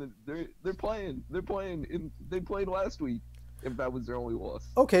 they played last week. If that was their only loss.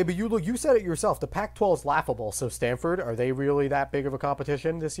 Okay, but you said it yourself. The Pac-12 is laughable. So Stanford, are they really that big of a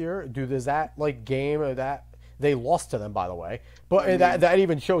competition this year? Does that game or that they lost to them, by the way? But I mean, that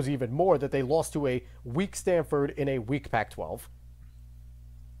even shows even more that they lost to a weak Stanford in a weak Pac-12.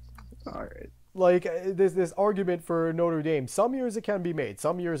 All right. Like, there's this argument for Notre Dame. Some years it can be made.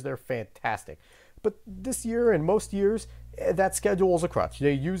 Some years they're fantastic. But this year and most years, that schedule is a crutch.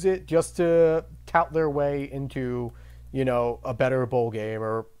 They use it just to tout their way into, a better bowl game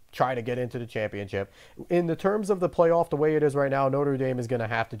or try to get into the championship. In the terms of the playoff, the way it is right now, Notre Dame is going to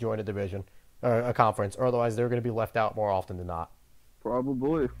have to join a division or a conference. Or otherwise, they're going to be left out more often than not.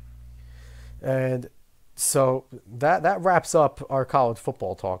 Probably. And so that wraps up our college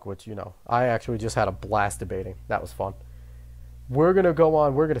football talk, which, I actually just had a blast debating. That was fun. We're going to go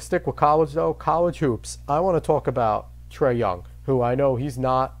on. We're going to stick with college, though. College hoops. I want to talk about Trae Young, who I know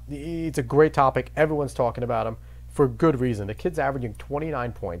it's a great topic. Everyone's talking about him for good reason. The kid's averaging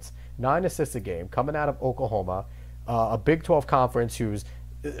 29 points, 9 assists a game, coming out of Oklahoma, a Big 12 conference who's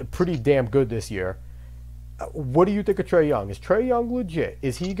pretty damn good this year. What do you think of Trae Young? Is Trae Young legit?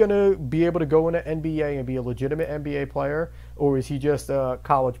 Is he going to be able to go into NBA and be a legitimate NBA player? Or is he just a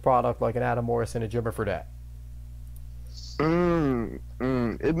college product like an Adam Morrison and Jimmer Fredette?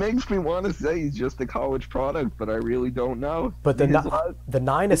 It makes me want to say he's just a college product, but I really don't know. But the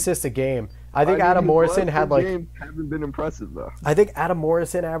 9 assists a game, I think Adam Morrison had haven't been impressive though. I think Adam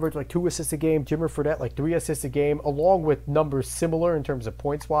Morrison averaged 2 assists a game, Jimmer Fredette 3 assists a game, along with numbers similar in terms of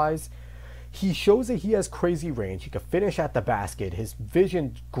points wise. he shows that he has crazy range. He can finish at the basket. His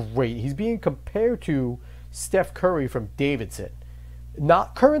vision's great. He's being compared to Steph Curry from Davidson.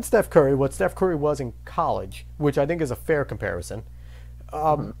 Not current Steph Curry, what Steph Curry was in college, which I think is a fair comparison.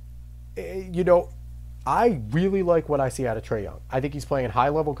 You know, I really like what I see out of Trae Young. I think he's playing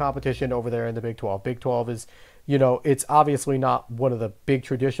high-level competition over there in the Big 12. Big 12 is, you know, it's obviously not one of the big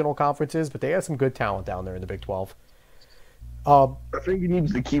traditional conferences, but they have some good talent down there in the Big 12. I think he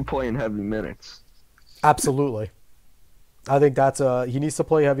needs to keep playing heavy minutes. Absolutely. I think he needs to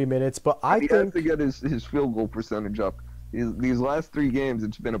play heavy minutes, but he has to get his field goal percentage up. These last 3 games,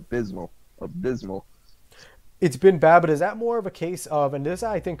 it's been abysmal. It's been bad, but is that more of a case of, and this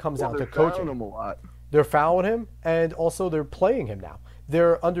I think comes down to coaching. They're fouling him a lot. They're fouling him, and also they're playing him now.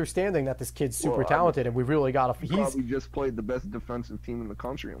 They're understanding that this kid's super talented, and we really got to. He probably just played the best defensive team in the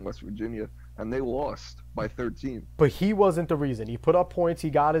country in West Virginia, and they lost by 13. But he wasn't the reason. He put up points. He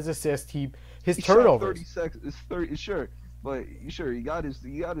got his assist. His turnovers. 30 seconds. 30. Sure. But sure, he got his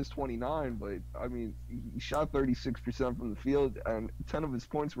 29. But I mean, he shot 36% from the field, and 10 of his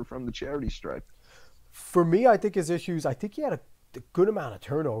points were from the charity stripe. For me, I think his issues. I think he had a good amount of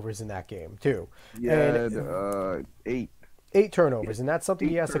turnovers in that game too. Yeah, 8 turnovers, and that's something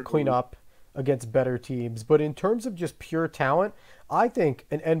he has to clean up against better teams. But in terms of just pure talent, I think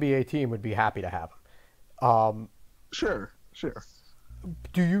an NBA team would be happy to have him. Sure.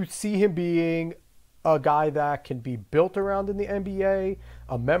 Do you see him being a guy that can be built around in the NBA,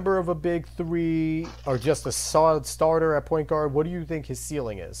 a member of a big 3, or just a solid starter at point guard? What do you think his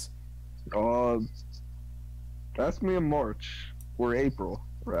ceiling is? Ask me in March or April,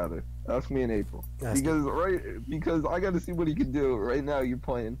 rather. Ask me in April. Because I got to see what he can do. Right now, you're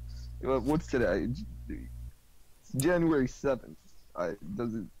playing. What's today? It's January 7th. I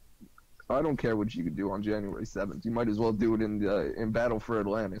don't care what you can do on January 7th. You might as well do it in Battle for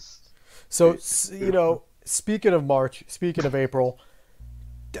Atlantis. So, you know, speaking of March, speaking of April,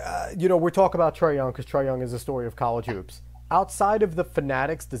 you know, we're talking about Trae Young because Trae Young is the story of college hoops. Outside of the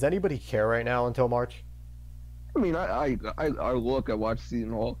Fanatics, does anybody care right now until March? I mean, I look, I watch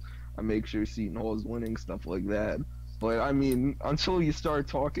Seton Hall. I make sure Seton Hall is winning, stuff like that. But, I mean, until you start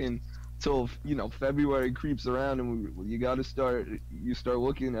talking, till, you know, February creeps around and you start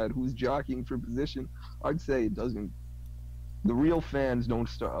looking at who's jockeying for position, I'd say it doesn't. The real fans don't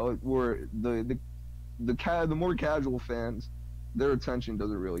start, or the more casual fans, their attention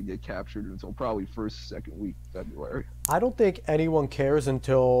doesn't really get captured until probably second week of February. I don't think anyone cares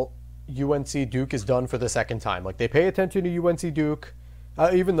until UNC Duke is done for the second time. Like, they pay attention to UNC Duke,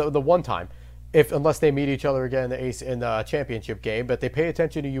 even the one time, unless they meet each other again in the championship game. But they pay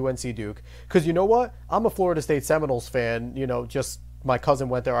attention to UNC Duke because, you know what? I'm a Florida State Seminoles fan. You know, just my cousin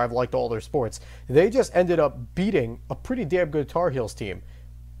went there. I've liked all their sports. They just ended up beating a pretty damn good Tar Heels team.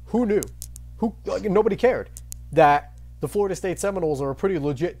 Who knew? Nobody cared that the Florida State Seminoles are a pretty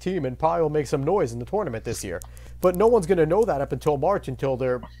legit team and probably will make some noise in the tournament this year. But no one's going to know that up until March, until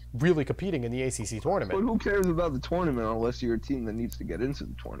they're really competing in the ACC tournament. But who cares about the tournament unless you're a team that needs to get into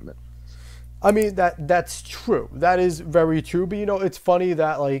the tournament? I mean, that's true. That is very true. But, you know, it's funny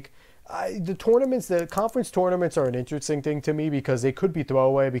that, like, the conference tournaments are an interesting thing to me because they could be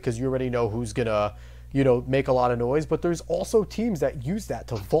throwaway because you already know who's going to, you know, make a lot of noise. But there's also teams that use that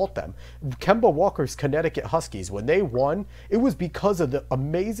to vault them. Kemba Walker's Connecticut Huskies, when they won, it was because of the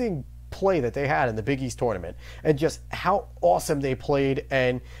amazing play that they had in the Big East tournament and just how awesome they played,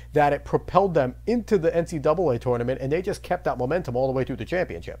 and that it propelled them into the NCAA tournament, and they just kept that momentum all the way through the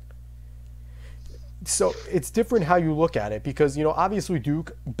championship. So it's different how you look at it because, you know, obviously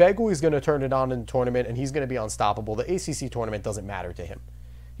Duke, Begley's going to turn it on in the tournament and he's going to be unstoppable. The ACC tournament doesn't matter to him,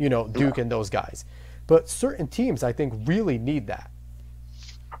 you know, Duke and those guys. But certain teams, I think, really need that.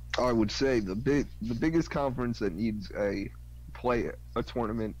 I would say the biggest conference that needs a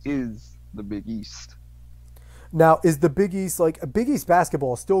tournament is the Big East. Now, is the Big East, like, Big East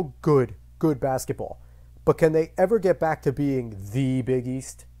basketball is still good basketball, but can they ever get back to being the Big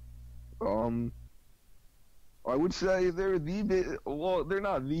East? I would say they're they're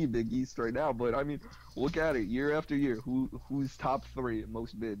not the Big East right now, but I mean, look at it year after year. Who's top 3 in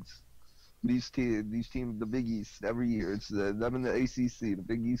most bids? These teams, the Big East, every year. It's them in the ACC. The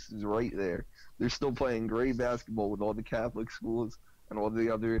Big East is right there. They're still playing great basketball with all the Catholic schools and all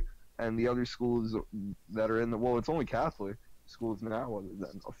the other schools that are in the. Well, it's only Catholic schools now, other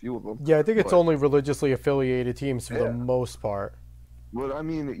than a few of them. Yeah, I think it's only religiously affiliated teams for the most part. But I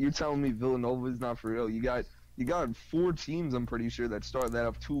mean, you're telling me Villanova is not for real? You got 4 teams, I'm pretty sure, that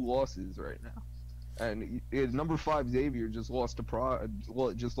have 2 losses right now. And number 5 Xavier just lost to Providence.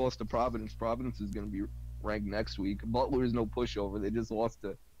 Providence is going to be ranked next week. Butler is no pushover. They just lost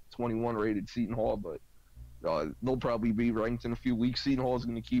to 21 rated Seton Hall, but they'll probably be ranked in a few weeks. Seton Hall is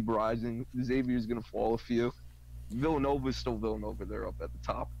going to keep rising. Xavier is going to fall a few. Villanova is still Villanova. They're up at the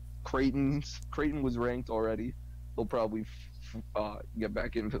top. Creighton was ranked already. They'll probably get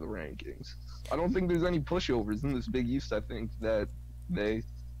back into the rankings. I don't think there's any pushovers in this Big East. I think that they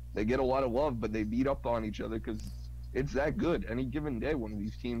get a lot of love, but they beat up on each other because it's that good. Any given day, one of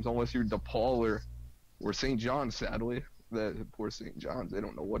these teams, unless you're DePaul or St. John's, sadly. The poor St. John's, they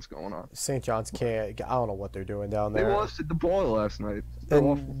don't know what's going on. St. John's can't. I don't know what they're doing down there. They lost at DePaul last night.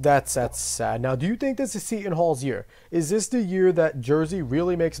 And that's sad. Now, do you think this is Seton Hall's year? Is this the year that Jersey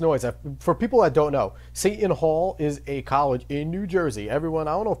really makes noise? For people that don't know, Seton Hall is a college in New Jersey. Everyone,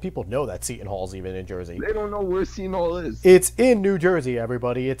 I don't know if people know that Seton Hall's even in Jersey. They don't know where Seton Hall is. It's in New Jersey,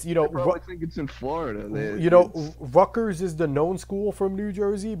 everybody. It's, They probably think it's in Florida. Rutgers is the known school from New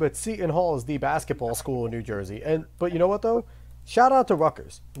Jersey, but Seton Hall is the basketball school in New Jersey. But you know what, though? Shout out to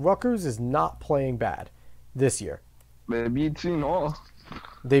Rutgers. Rutgers is not playing bad this year. They beat Seton Hall.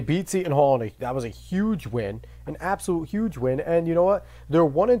 They beat Seton Hall, and that was a huge win, an absolute huge win. And you know what? They're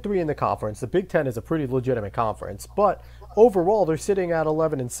 1-3 in the conference. The Big Ten is a pretty legitimate conference, but overall they're sitting at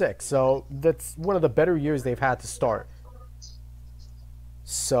 11-6. So that's one of the better years they've had to start.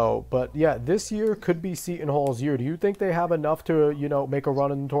 So, but yeah, this year could be Seton Hall's year. Do you think they have enough to, make a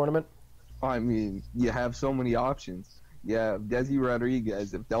run in the tournament? I mean, you have so many options. You have Desi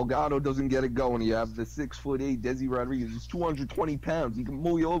Rodriguez. If Delgado doesn't get it going, you have the 6'8" Desi Rodriguez. He's 220 pounds. He can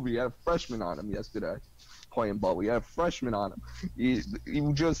move you over. You had a freshman on him yesterday playing ball. You had a freshman on him. He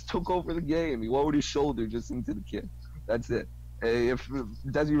just took over the game. He lowered his shoulder just into the kid. That's it. If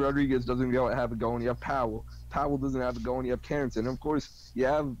Desi Rodriguez doesn't have it going, you have Powell. Powell doesn't have it going, you have Carrington. And of course, you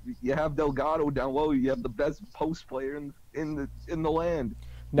have Delgado down low. You have the best post player in the land.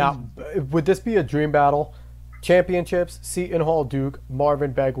 Now, would this be a dream battle? Championships, Seton Hall, Duke,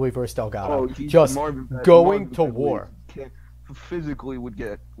 Marvin Bagley versus Delgado. Just going to war. Physically would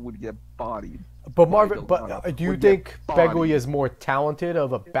get bodied. But do you think Bagley is more talented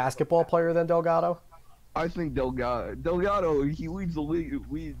of a basketball player than Delgado? I think Delgado, he leads the league.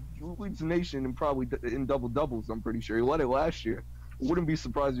 He leads the nation in probably in double doubles. I'm pretty sure he led it last year. Wouldn't be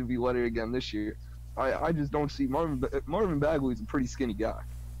surprised if he led it again this year. I just don't see Marvin Bagley is a pretty skinny guy.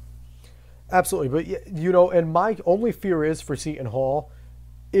 Absolutely, but and my only fear is for Seton Hall,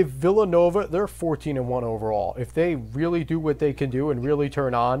 if Villanova, they're 14-1 overall. If they really do what they can do and really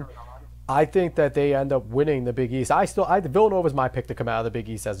turn on, I think that they end up winning the Big East. Villanova's my pick to come out of the Big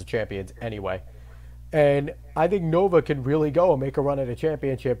East as the champions anyway. And I think Nova can really go and make a run at a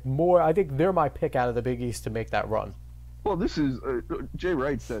championship more. I think they're my pick out of the Big East to make that run. Well, this is Jay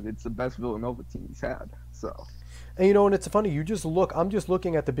Wright said it's the best Villanova team he's had. So, and and it's funny. I'm just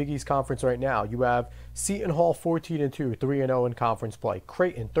looking at the Big East Conference right now. You have Seton Hall 14-2, 3-0 in conference play.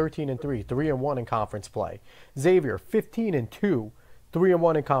 Creighton 13-3, 3-1 in conference play. Xavier 15-2,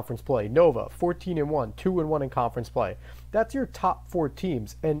 3-1 in conference play. Nova 14-1, 2-1 in conference play. That's your top 4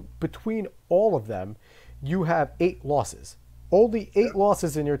 teams, and between all of them, you have 8 losses. Only 8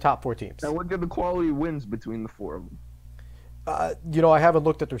 losses in your top 4 teams. And look at the quality wins between the 4 of them. I haven't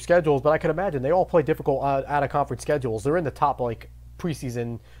looked at their schedules, but I can imagine they all play difficult out-of-conference schedules. They're in the top,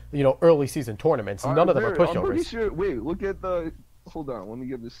 preseason, early season tournaments. None of them are pushovers. I'm pretty sure. Wait, look at the. Hold on, let me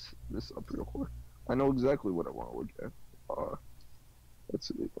get this up real quick. I know exactly what I want to look at. Let's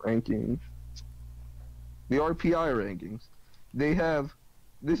see, rankings. The RPI rankings. They have.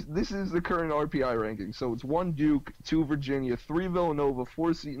 This is the current RPI ranking. So it's 1 Duke, 2 Virginia, 3 Villanova,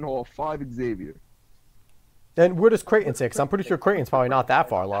 4 Seton Hall, 5 Xavier. And where does Creighton sit? 'Cause I'm pretty sure Creighton's probably not that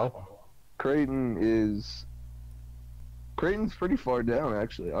far low. Creighton's pretty far down,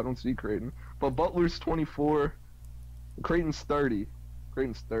 actually. I don't see Creighton. But Butler's 24. Creighton's 30.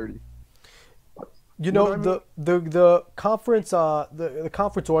 The conference the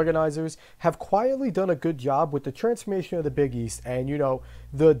conference organizers have quietly done a good job with the transformation of the Big East and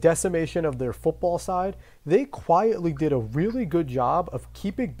the decimation of their football side. They quietly did a really good job of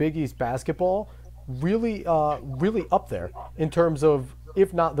keeping Big East basketball really up there in terms of,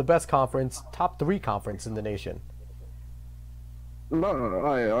 if not the best conference, top 3 conference in the nation. No,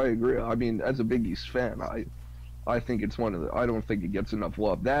 I agree. I mean, as a Big East fan, I think it's I don't think it gets enough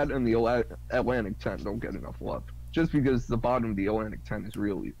love. That and the Atlantic 10 don't get enough love. Just because the bottom of the Atlantic 10 is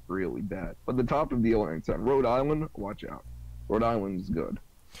really, really bad. But the top of the Atlantic 10, Rhode Island, watch out. Rhode Island is good.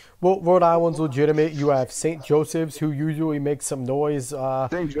 Well, Rhode Island's legitimate. You have St. Joseph's, who usually makes some noise.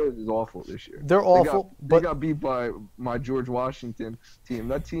 St. Joseph's is awful this year. They're awful. They got beat by my George Washington team.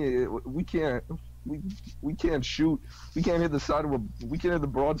 That team, we can't we can't shoot. We can't hit the side of a. We can't hit the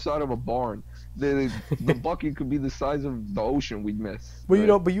broadside of a barn. The bucket could be the size of the ocean. We'd miss. Well,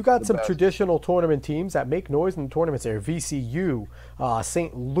 Right? but you got The some best. traditional tournament teams that make noise in the tournaments there. VCU,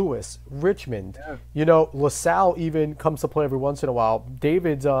 St. Louis, Richmond. Yeah. LaSalle even comes to play every once in a while.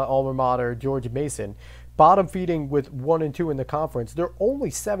 David's alma mater, George Mason, bottom feeding with 1 and 2 in the conference. They're only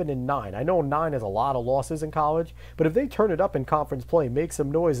 7 and 9. I know 9 is a lot of losses in college, but if they turn it up in conference play, make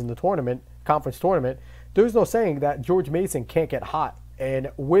some noise in the conference tournament, there's no saying that George Mason can't get hot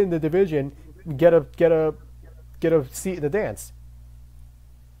and win the division, get a seat in the dance.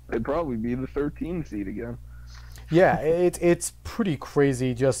 They'd probably be the 13 seed again. Yeah, it's pretty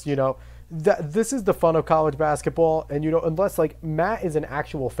crazy. Just this is the fun of college basketball, and unless like Matt is an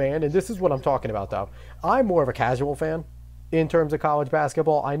actual fan, and this is what I'm talking about though. I'm more of a casual fan in terms of college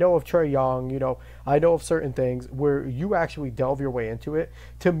basketball. I know of Trae Young, I know of certain things where you actually delve your way into it.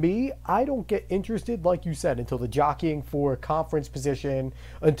 To me, I don't get interested, like you said, until the jockeying for conference position,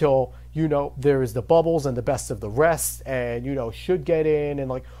 until there is the bubbles and the best of the rest, and should get in, and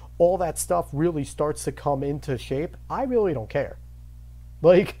like all that stuff really starts to come into shape. I really don't care.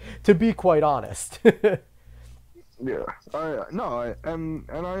 Like, to be quite honest. Yeah, and I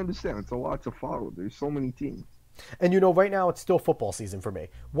understand it's a lot to follow. There's so many teams. And right now it's still football season for me.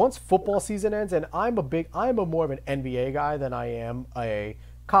 Once football season ends, and I'm a more of an NBA guy than I am a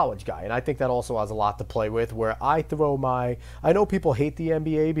college guy, and I think that also has a lot to play with. Where I know people hate the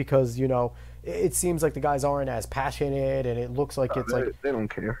NBA because it seems like the guys aren't as passionate, and it looks like They don't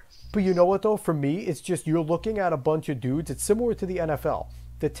care. But you know what though? For me, it's just you're looking at a bunch of dudes. It's similar to the NFL.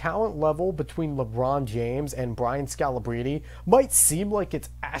 The talent level between LeBron James and Brian Scalabrine might seem like it's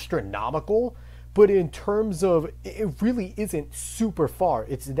astronomical, but in terms of it really isn't super far.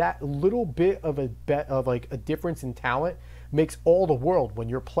 It's that little bit of a difference in talent makes all the world when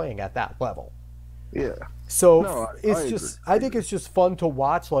you're playing at that level. Yeah. So No, I think it's just fun to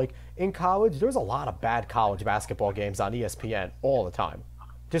watch. Like in college, there's a lot of bad college basketball games on ESPN all the time.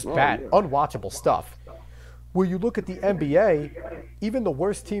 Just bad, yeah. unwatchable stuff. Where you look at the NBA, even the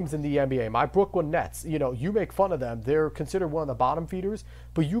worst teams in the NBA, my Brooklyn Nets, you make fun of them. They're considered one of the bottom feeders,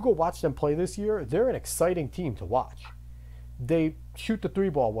 but you go watch them play this year, they're an exciting team to watch. They shoot the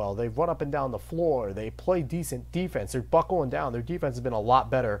 3-ball well. They run up and down the floor. They play decent defense. They're buckling down. Their defense has been a lot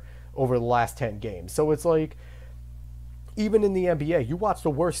better over the last 10 games. So it's like, even in the NBA, you watch the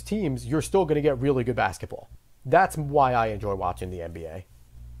worst teams, you're still going to get really good basketball. That's why I enjoy watching the NBA.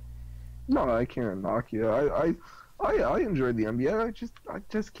 No, I can't knock you. I enjoy the NBA. I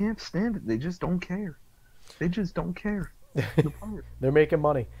just can't stand it. They just don't care. They just don't care. They're making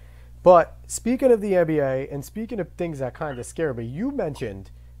money. But speaking of the NBA and speaking of things that kind of scare me, you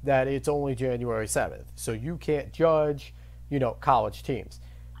mentioned that it's only January 7th, so you can't judge, college teams.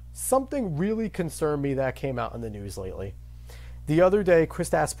 Something really concerned me that came out in the news lately. The other day,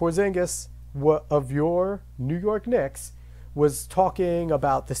 Kristaps Porzingis of your New York Knicks was talking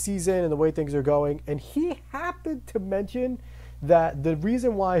about the season and the way things are going, and he happened to mention that the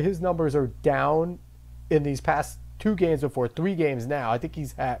reason why his numbers are down in these past 2 games before 3 games now, I think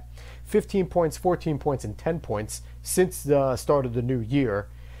he's at 15 points, 14 points, and 10 points since the start of the new year.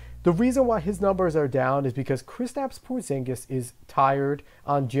 The reason why his numbers are down is because Kristaps Porzingis is tired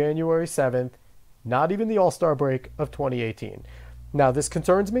on January 7th, not even the All-Star break of 2018. Now, this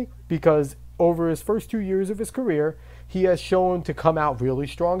concerns me because over his first 2 years of his career, he has shown to come out really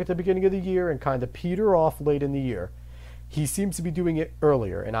strong at the beginning of the year and kind of peter off late in the year. He seems to be doing it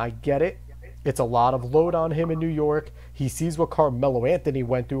earlier, and I get it. It's a lot of load on him in New York. He sees what Carmelo Anthony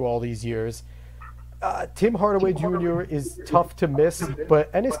went through all these years. Tim Hardaway Jr. is tough to miss,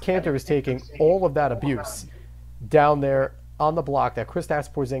 but Enes Kanter is taking all of that abuse down there on the block that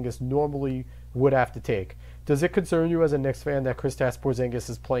Kristaps Porzingis normally would have to take. Does it concern you as a Knicks fan that Kristaps Porzingis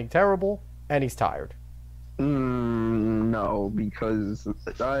is playing terrible and he's tired? No, because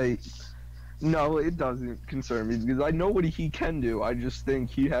no, it doesn't concern me because I know what he can do. I just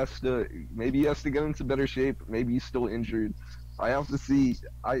think maybe he has to get into better shape. Maybe he's still injured. I have to see.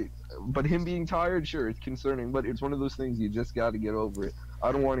 But him being tired, sure, it's concerning. But it's one of those things you just got to get over it.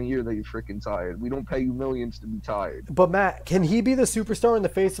 I don't want to hear that you're freaking tired. We don't pay you millions to be tired. But Matt, can he be the superstar in the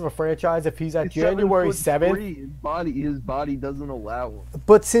face of a franchise if he's at January 7th? His body doesn't allow him.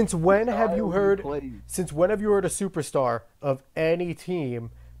 But since when have you heard a superstar of any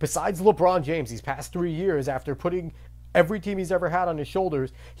team besides LeBron James these past 3 years after putting every team he's ever had on his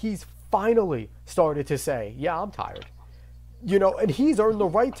shoulders, he's finally started to say, yeah, I'm tired. And he's earned the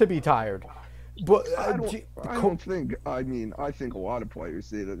right to be tired. But I think a lot of players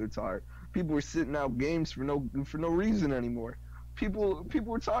say that they're tired. People are sitting out games for no reason anymore.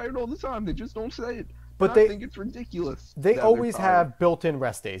 People are tired all the time. They just don't say it. But And I think it's ridiculous. they that always they're tired. have built-in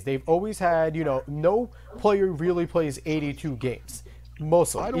rest days. They've always had, no player really plays 82 games.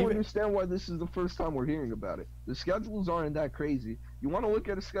 Mostly. I don't understand why this is the first time we're hearing about it. The schedules aren't that crazy. You want to look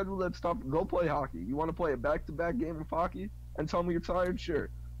at a schedule that's tough? Go play hockey. You want to play a back-to-back game of hockey and tell me you're tired? Sure.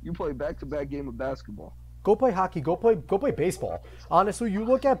 You play a back-to-back game of basketball. Go play hockey. Go play baseball. Honestly, you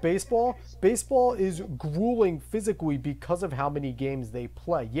look at baseball. Baseball is grueling physically because of how many games they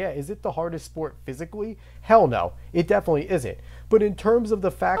play. Yeah, is it the hardest sport physically? Hell no, it definitely isn't. But in terms of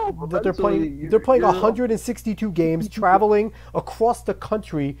the fact that they're playing 162 games, traveling across the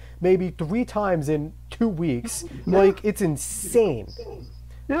country maybe 3 times in 2 weeks, like it's insane.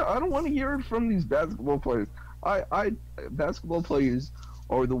 Yeah, I don't want to hear it from these basketball players. Basketball players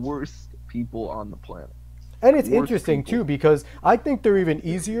are the worst people on the planet. And it's interesting, too, because I think they're even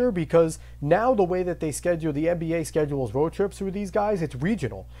easier because now the way that they schedule, the NBA schedules road trips with these guys, it's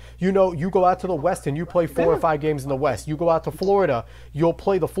regional. You go out to the West and you play 4 or 5 games in the West. You go out to Florida, you'll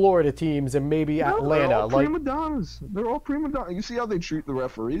play the Florida teams and maybe Atlanta. They're all prima donnas. They're all prima donnas. You see how they treat the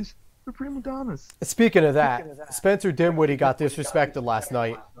referees? They're prima donnas. Speaking of that, Spencer Dinwiddie got disrespected last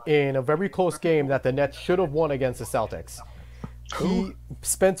night in a very close game that the Nets should have won against the Celtics.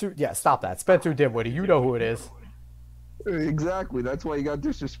 Spencer Dinwiddie, you know who it is. Exactly. That's why he got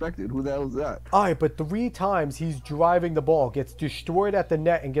disrespected. Who the hell is that? All right, but 3 times he's driving the ball, gets destroyed at the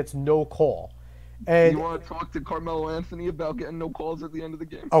net, and gets no call. And you want to talk to Carmelo Anthony about getting no calls at the end of the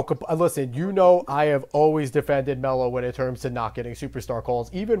game? Oh, listen, I have always defended Melo when it comes to not getting superstar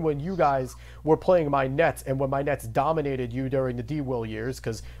calls, even when you guys were playing my Nets and when my Nets dominated you during the D-Will years,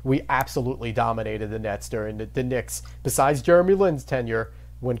 because we absolutely dominated the Nets during the Knicks. Besides Jeremy Lin's tenure,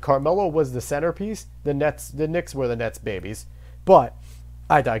 when Carmelo was the centerpiece, the Knicks were the Nets babies. But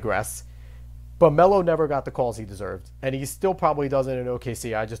I digress. But Melo never got the calls he deserved, and he still probably doesn't in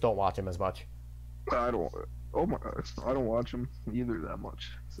OKC. I just don't watch him as much. I don't. Oh my gosh, I don't watch him either that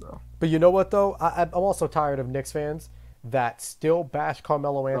much. So. But you know what though? I'm also tired of Knicks fans that still bash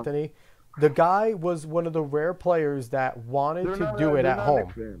Carmelo Anthony. The guy was one of the rare players that wanted to do it at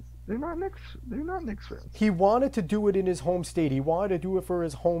home. They're not Knicks fans. He wanted to do it in his home state. He wanted to do it for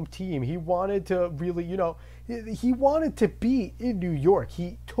his home team. He wanted to really, he wanted to be in New York.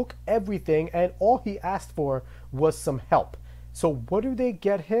 He took everything, and all he asked for was some help. So what do they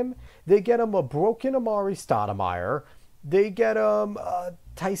get him? They get him a broken Amari Stoudemire. They get him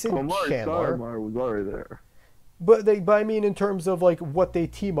Tyson Chandler. Stoudemire was already there. But I mean, in terms of like what they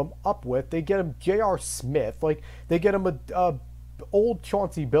team him up with, they get him J.R. Smith. Like they get him a old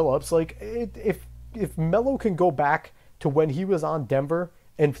Chauncey Billups. Like if Melo can go back to when he was on Denver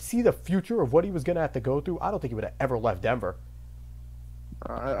and see the future of what he was going to have to go through, I don't think he would have ever left Denver.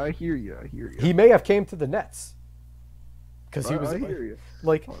 I hear you. He may have came to the Nets. Because he was I hear you.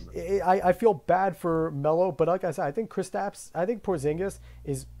 Like, I feel bad for Melo, but like I said, I think Porzingis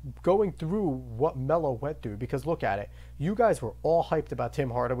is going through what Melo went through. Because look at it, you guys were all hyped about Tim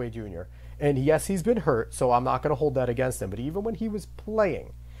Hardaway Jr. And yes, he's been hurt, so I'm not going to hold that against him. But even when he was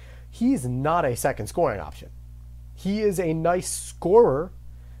playing, he's not a second scoring option. He is a nice scorer,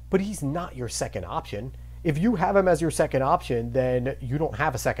 but he's not your second option. If you have him as your second option, then you don't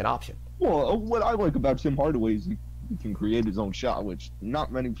have a second option. Well, what I like about Tim Hardaway is he can create his own shot, which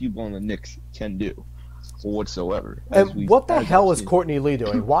not many people on the Knicks can do whatsoever. And what the hell is Courtney Lee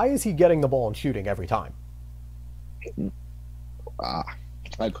doing? Why is he getting the ball and shooting every time?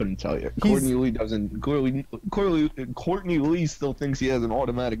 I couldn't tell you. Courtney Lee doesn't. Courtney Lee still thinks he has an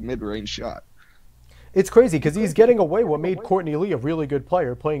automatic mid-range shot. It's crazy because he's getting away what made Courtney Lee a really good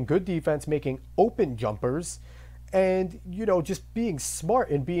player, playing good defense, making open jumpers, and just being smart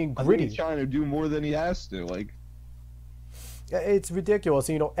and being gritty. I think he's trying to do more than he has to. Like, it's ridiculous.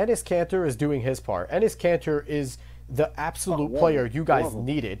 Enes Kanter is doing his part. Enes Kanter is the absolute player you guys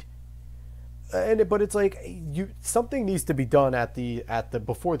needed. But it's like something needs to be done at the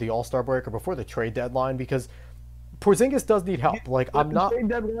before the All-Star break or before the trade deadline because Porzingis does need help. The trade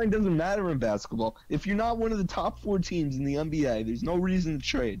deadline doesn't matter in basketball. If you're not one of the top 4 teams in the NBA, there's no reason to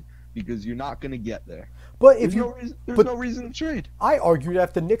trade because you're not going to get there. But there's no reason to trade. I argue that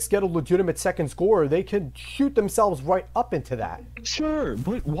if the Knicks get a legitimate second scorer, they can shoot themselves right up into that. Sure,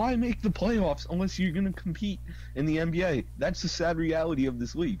 but why make the playoffs unless you're going to compete in the NBA? That's the sad reality of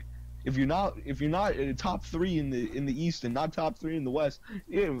this league. If you're not top 3 in the East and not top 3 in the West,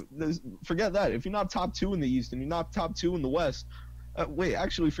 forget that. If you're not top 2 in the East and you're not top 2 in the West,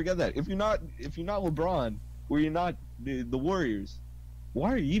 forget that. If you're not LeBron or you're not the Warriors,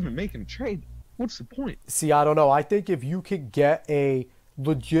 why are you even making a trade? What's the point? See, I don't know. I think if you could get a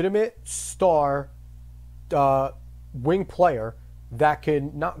legitimate star wing player that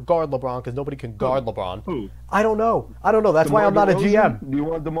can not guard LeBron because nobody can guard LeBron. Who? I don't know. That's why I'm not a GM. Do you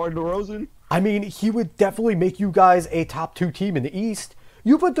want DeMar DeRozan? I mean, he would definitely make you guys a top 2 team in the East.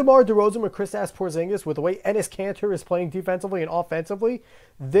 You put DeMar DeRozan with Kristaps Porzingis with the way Enes Kanter is playing defensively and offensively,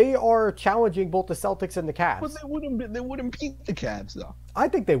 they are challenging both the Celtics and the Cavs. But they wouldn't beat the Cavs though. I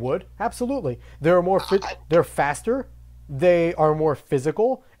think they would. Absolutely. They're more fit, they're faster, they are more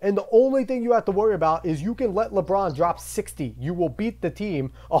physical, and the only thing you have to worry about is you can let LeBron drop 60. You will beat the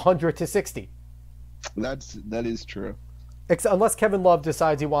team 100-60. That is true. Unless Kevin Love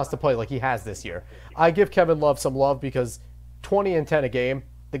decides he wants to play like he has this year. I give Kevin Love some love because 20 and 10 a game,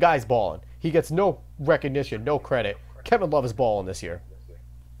 the guy's balling. He gets no recognition, no credit. Kevin Love is balling this year.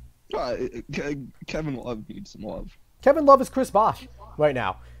 Kevin Love needs some love. Kevin Love is Chris Bosh right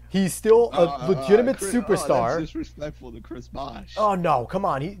now. He's still a legitimate superstar. That's disrespectful to Chris Bosh. Oh no, come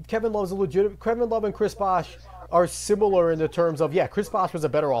on. Kevin Love's a legitimate. Kevin Love and Chris Bosh are similar in the terms of Chris Bosh was a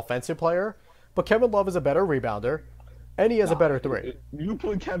better offensive player, but Kevin Love is a better rebounder, and he has a better 3. You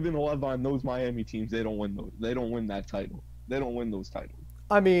put Kevin Love on those Miami teams, they don't win those. They don't win that title. They don't win those titles.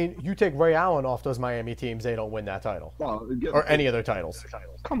 I mean, you take Ray Allen off those Miami teams, they don't win that title. Or any other titles.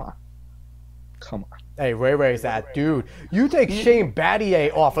 Come on. Hey, Ray's that dude. You take Shane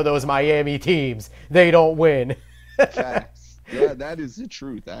Battier off of those Miami teams, they don't win. Facts. Yeah, that is the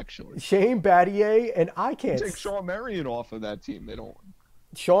truth, actually. Shane Battier, and I can't... Take Shawn Marion off of that team, they don't win.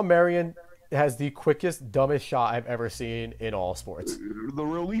 Shawn Marion has the quickest, dumbest shot I've ever seen in all sports. The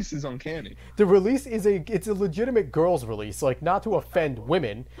release is uncanny. The release is it's a legitimate girl's release, like not to offend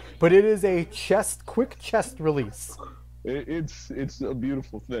women, but it is a quick chest release. It's a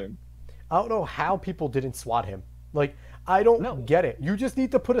beautiful thing. I don't know how people didn't swat him. Like, I don't get it. You just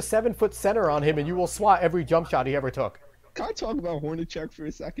need to put a 7-foot center on him and you will swat every jump shot he ever took. Can I talk about Hornacek for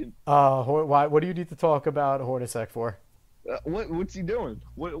a second? What do you need to talk about Hornacek for? What's he doing?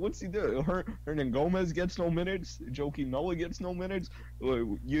 What's he doing? Hernan Gomez gets no minutes. Joakim Noah gets no minutes.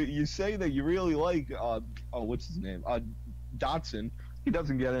 You say that you really like what's his name? Dotson. He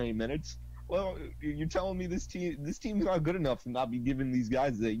doesn't get any minutes. Well, you're telling me this team's not good enough to not be giving these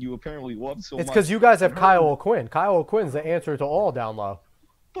guys that you apparently love so much. It's because you guys have Kyle O'Quinn. Kyle O'Quinn's the answer to all down low.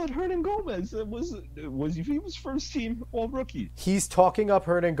 But Hernan Gomez he was first team all rookie. He's talking up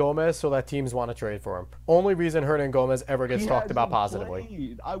Hernan Gomez so that teams want to trade for him. Only reason Hernan Gomez ever gets talked about positively.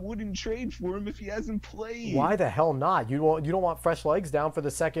 Played. I wouldn't trade for him if he hasn't played. Why the hell not? You don't want fresh legs down for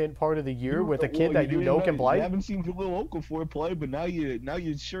the second part of the year with a kid that you know can play? You haven't seen Jahlil Okafor play, but now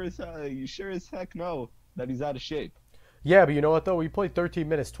you sure as heck know that he's out of shape. Yeah, but you know what though? He played 13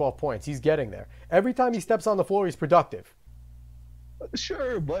 minutes, 12 points. He's getting there. Every time he steps on the floor, he's productive.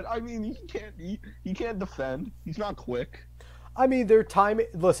 Sure, but I mean, he can't defend. He's not quick. I mean, they're timing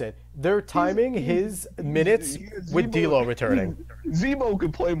his minutes with D'Lo returning. Zebo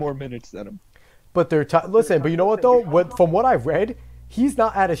could play more minutes than him. But but you know what though? From what I've read, he's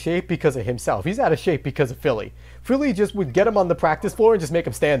not out of shape because of himself. He's out of shape because of Philly. Philly just would get him on the practice floor and just make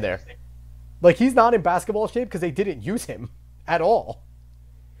him stand there. Like, he's not in basketball shape because they didn't use him at all.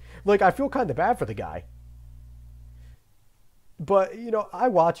 Like, I feel kind of bad for the guy. But, I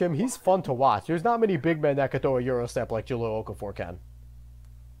watch him. He's fun to watch. There's not many big men that could throw a Euro step like Jahlil Okafor can.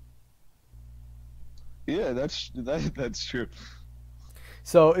 Yeah, that's true.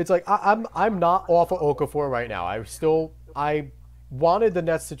 So, it's like, I'm not off of Okafor right now. I wanted the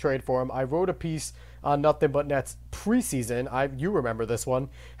Nets to trade for him. I wrote a piece on Nothing But Nets preseason. You remember this one,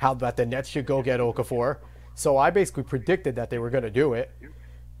 how that the Nets should go get Okafor. So, I basically predicted that they were going to do it.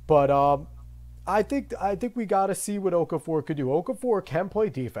 But, I think we got to see what Okafor could do. Okafor can play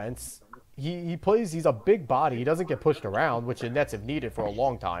defense. He's a big body. He doesn't get pushed around, which the Nets have needed for a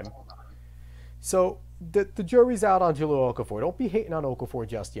long time. So the jury's out on Jahlil Okafor. Don't be hating on Okafor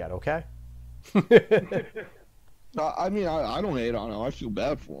just yet, okay? I mean, I don't hate on him. I feel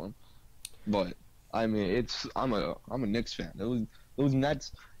bad for him, but I mean, I'm a Knicks fan. Those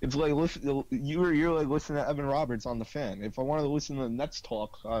Nets. It's like you're like listening to Evan Roberts on The Fan. If I wanted to listen to the Nets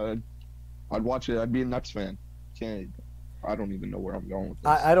talk, I'd watch it. I'd be a Nets fan. I don't even know where I'm going with this.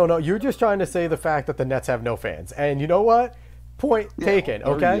 I don't know. You're just trying to say the fact that the Nets have no fans. And you know what? Point taken,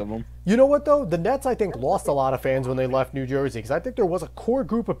 okay? You know what, though? The Nets, I think, lost a lot of fans when they left New Jersey. Because I think there was a core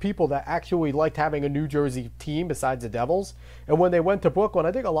group of people that actually liked having a New Jersey team besides the Devils. And when they went to Brooklyn,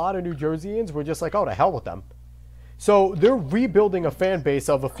 I think a lot of New Jerseyans were just like, oh, to hell with them. So they're rebuilding a fan base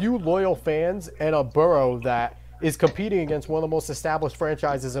of a few loyal fans and a borough that is competing against one of the most established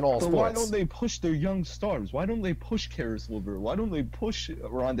franchises in all But sports. why don't they push their young stars? Why don't they push Karis LeVert? Why don't they push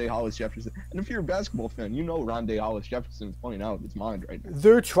Rondé Hollis-Jefferson? And if you're a basketball fan, you know Rondé Hollis-Jefferson is playing out of his mind right now.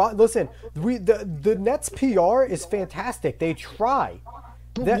 They're trying. Listen, the Nets PR is fantastic. They try.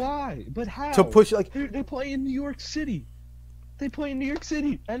 But why? But how? To push, like, they play in New York City. They play in New York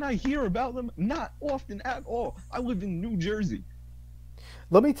City, and I hear about them not often at all. I live in New Jersey.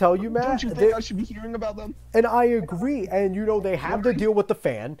 Let me tell you, Matt. Don't you think I should be hearing about them? And I agree. And you know they have to deal with the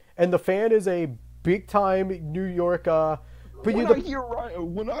fan, and the fan is a big time New York. But when I hear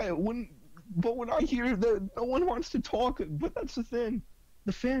when I hear that no one wants to talk, but that's the thing.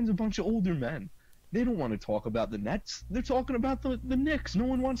 The fans a bunch of older men. They don't want to talk about the Nets. They're talking about the Knicks. No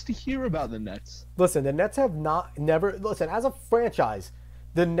one wants to hear about the Nets. Listen, the Nets have never listen, as a franchise,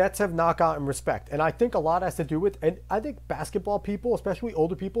 the Nets have not gotten respect. And I think a lot has to do with, and I think basketball people, especially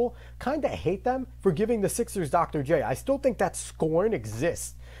older people, kind of hate them for giving the Sixers Dr. J. I still think that scorn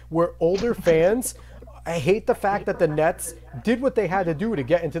exists where older fans hate the fact that the Nets did what they had to do to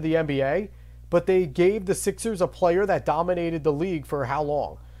get into the NBA, but they gave the Sixers a player that dominated the league for how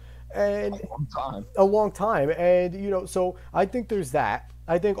long? And a long time. And, you know, so I think there's that.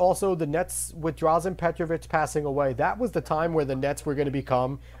 I think also the Nets with Drazen Petrovic passing away, that was the time where the Nets were going to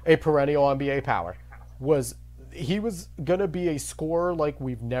become a perennial NBA power. He was going to be a scorer like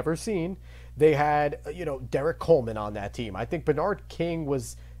we've never seen. They had, you know, Derek Coleman on that team. I think Bernard King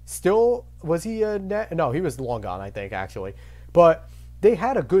was he a net? No, he was long gone, I think, actually. But they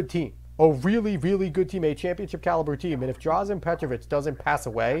had a good team. A really, really good team, a championship caliber team. And if Drazen Petrovic doesn't pass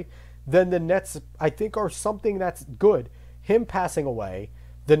away, then the Nets, I think, are something that's good. Him passing away,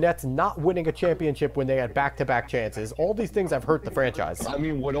 the Nets not winning a championship when they had back-to-back chances. All these things have hurt the franchise. I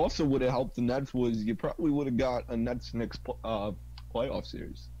mean, what also would have helped the Nets was you probably would have got a Nets-Knicks playoff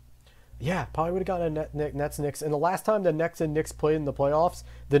series. Yeah, probably would have gotten a Nets-Knicks. And the last time the Nets and Knicks played in the playoffs,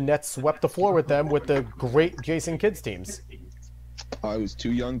 the Nets swept the floor with them with the great Jason Kidd's teams. I was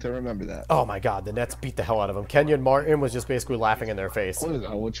too young to remember that. Oh, my God. The Nets beat the hell out of them. Kenyon Martin was just basically laughing in their face. What is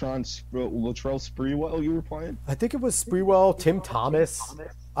that? Latrell Sprewell you were playing? I think it was Sprewell. Tim Thomas,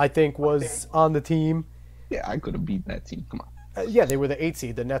 I think, was on the team. Yeah, I could have beat that team. Come on. Yeah, they were the 8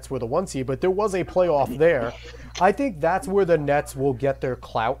 seed. The Nets were the 1 seed. But there was a playoff there. I think that's where the Nets will get their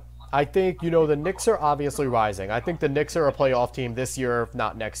clout. I think, you know, the Knicks are obviously rising. I think the Knicks are a playoff team this year, if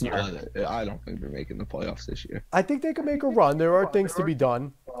not next year. I don't think they're making the playoffs this year. I think they can make a run. There are things to be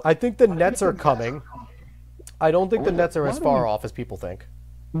done. I think the Nets are coming. I don't think the Nets are as far off as people think.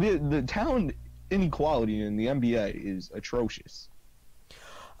 The talent inequality in the NBA is atrocious.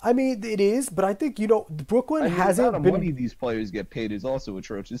 I mean, it is, but I think, you know, Brooklyn hasn't the amount of been... money these players get paid is also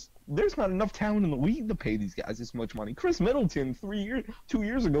atrocious. There's not enough talent in the league to pay these guys this much money. Chris Middleton, 2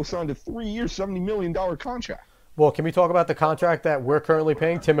 years ago, signed a 3-year, $70 million contract. Well, can we talk about the contract that we're currently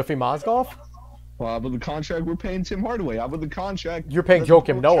paying Timothy Mozgov? Well, how about the contract we're paying Tim Hardaway? How about the contract you're paying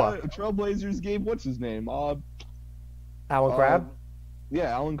Joakim Noah? Trailblazers gave what's his name? Alan Crabb?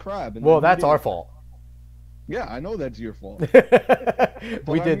 Yeah, Alan Crabb. And well, that's our fault. Yeah, I know that's your fault.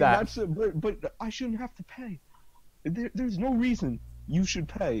 We did that. But I shouldn't have to pay. There's no reason you should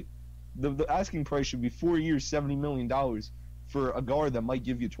pay. The asking price should be 4 years, $70 million for a guard that might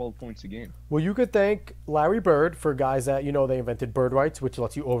give you 12 points a game. Well, you could thank Larry Bird for guys that, you know, they invented bird rights, which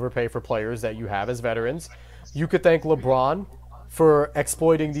lets you overpay for players that you have as veterans. You could thank LeBron for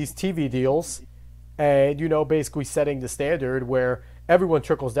exploiting these TV deals and, you know, basically setting the standard where everyone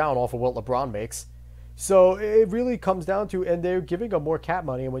trickles down off of what LeBron makes. So it really comes down to, and they're giving them more cap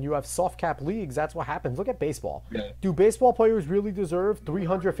money, and when you have soft cap leagues, that's what happens. Look at baseball. Yeah. Do baseball players really deserve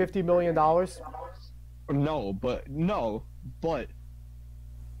 $350 million? No, but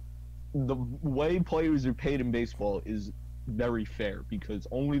the way players are paid in baseball is very fair because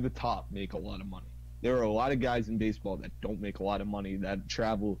only the top make a lot of money. There are a lot of guys in baseball that don't make a lot of money, that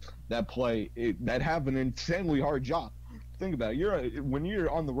travel, that play, that have an insanely hard job. Think about it. When you're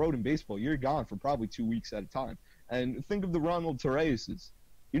on the road in baseball, you're gone for probably 2 weeks at a time. And think of the Ronald Torreses.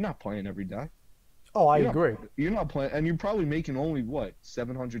 You're not playing every day. Oh, I agree. You're not playing, and you're probably making only what,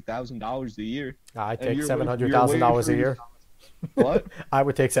 $700,000 a year. I take $700,000 a year. What? I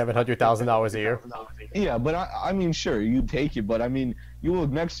would take $700,000 a year. Yeah, but I mean, sure, you take it, but I mean, you look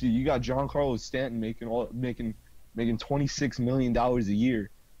next year, you got Giancarlo Stanton making $26 million a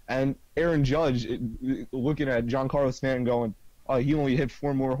year. And Aaron Judge, looking at Giancarlo Stanton going, oh, he only hit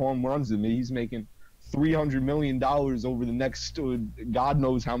 4 more home runs than me. He's making $300 million over the next God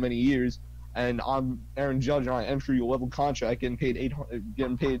knows how many years. And I'm Aaron Judge on an entry-level contract getting paid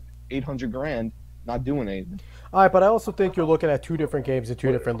 $800,000, not doing anything. All right, but I also think you're looking at 2 different games in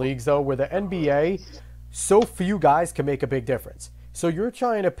 2 different leagues, though, where the NBA, so few guys can make a big difference. So you're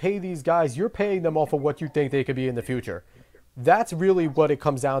trying to pay these guys, you're paying them off of what you think they could be in the future. That's really what it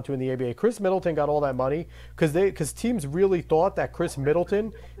comes down to in the NBA. Chris Middleton got all that money because teams really thought that Chris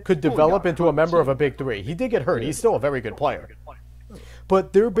Middleton could develop into a member of a big three. He did get hurt. He's still a very good player.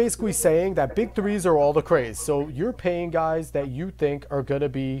 But they're basically saying that big threes are all the craze. So you're paying guys that you think are going to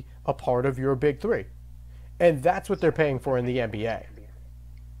be a part of your big three. And that's what they're paying for in the NBA.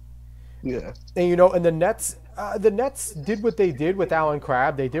 Yeah. And, and the Nets did what they did with Allen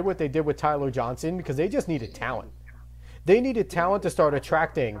Crabbe. They did what they did with Tyler Johnson because they just needed talent. They needed talent to start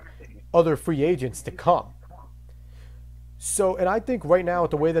attracting other free agents to come. So, and I think right now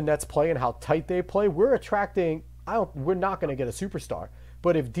with the way the Nets play and how tight they play, we're attracting. We're not going to get a superstar.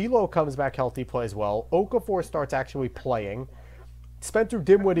 But if D'Lo comes back healthy, plays well, Okafor starts actually playing, Spencer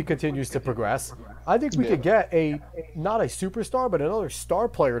Dinwiddie continues to progress, I think we could get not a superstar, but another star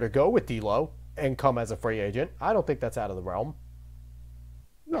player to go with D'Lo and come as a free agent. I don't think that's out of the realm.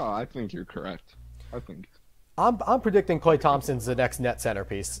 No, I think you're correct. I'm predicting Klay Thompson's the next net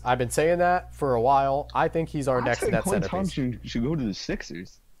centerpiece. I've been saying that for a while. I think he's our next net centerpiece. Klay Thompson should go to the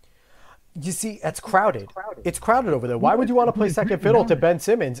Sixers. You see, it's crowded. It's crowded over there. Why would you want to play second fiddle to Ben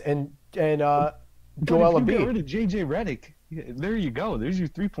Simmons and Joel Embiid? Get rid of JJ Redick. There you go. There's your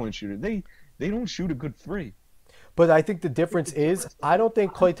three-point shooter. They don't shoot a good three. But I think the difference is I don't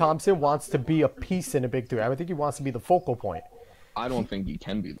think Klay Thompson wants to be a piece in a big three. I think he wants to be the focal point. I don't think he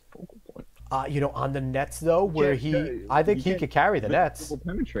can be the focal point. On the Nets though, where I think he could carry the Nets.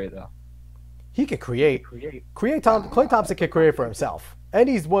 Penetrate though. He could create. Klay Thompson can create for himself, and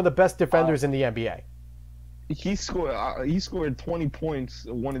he's one of the best defenders in the NBA. He scored 20 points.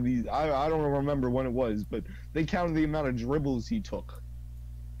 One of these, I don't remember when it was, but they counted the amount of dribbles he took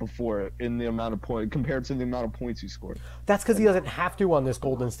before in the amount of points compared to the amount of points he scored. That's because he doesn't have to on this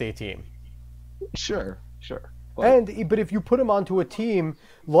Golden State team. Sure. But if you put him onto a team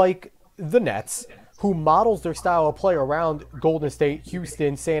like the Nets, who models their style of play around Golden State,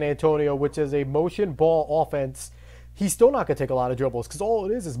 Houston, San Antonio, which is a motion ball offense, he's still not going to take a lot of dribbles because all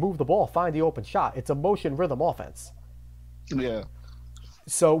it is move the ball, find the open shot. It's a motion rhythm offense. Yeah.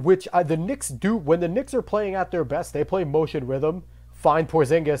 So, which the Knicks do, when the Knicks are playing at their best, they play motion rhythm, find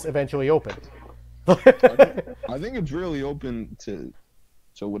Porzingis eventually open. I think it's really open to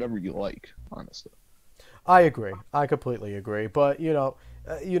whatever you like, honestly. I agree. I completely agree. But,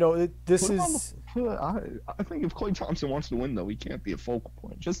 this is... I think if Klay Thompson wants to win, though, he can't be a focal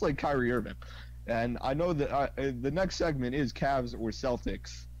point, just like Kyrie Irving. And I know that the next segment is Cavs or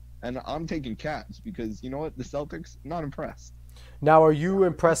Celtics, and I'm taking Cavs because, you know what, the Celtics, not impressed. Now, are you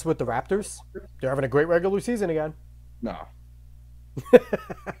impressed with the Raptors? They're having a great regular season again. No.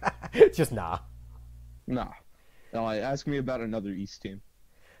 Just nah. No. No, ask me about another East team.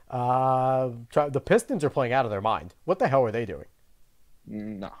 The Pistons are playing out of their mind. What the hell are they doing?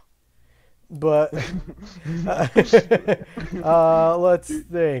 No. But let's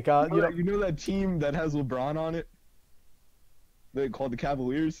think. You know that team that has LeBron on it? They called the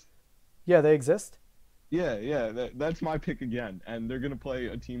Cavaliers? Yeah, they exist. Yeah. That's my pick again. And they're gonna play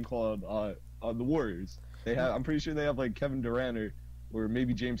a team called the Warriors. I'm pretty sure they have like Kevin Durant or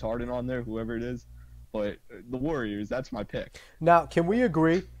maybe James Harden on there, whoever it is. But the Warriors, that's my pick. Now, can we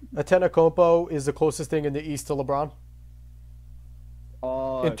agree Antetokounmpo is the closest thing in the East to LeBron?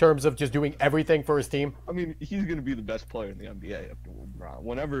 In terms of just doing everything for his team? I mean, he's going to be the best player in the NBA after LeBron.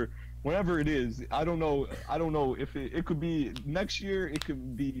 Whenever it is, I don't know if it could be next year, it's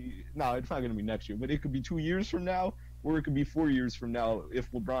not going to be next year, but it could be 2 years from now, or it could be 4 years from now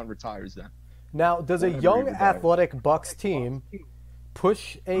if LeBron retires then. Now, does a young athletic Bucks team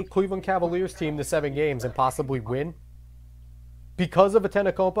push a Cleveland Cavaliers team to 7 games and possibly win? Because of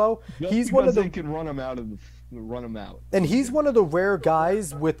Antetokounmpo, they can run him out. And he's one of the rare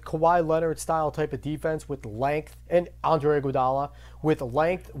guys with Kawhi Leonard style type of defense with length, and Andre Iguodala with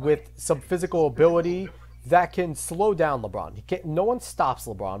length, with some physical ability that can slow down LeBron. No one stops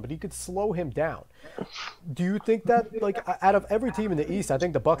LeBron, but he could slow him down. Do you think that, like, out of every team in the East, I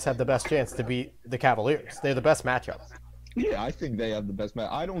think the Bucks have the best chance to beat the Cavaliers? They're the best matchup. Yeah, I think they have the best match.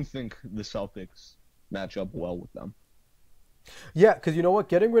 I don't think the Celtics match up well with them. Yeah, because you know what?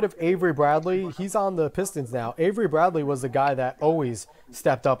 Getting rid of Avery Bradley, he's on the Pistons now. Avery Bradley was the guy that always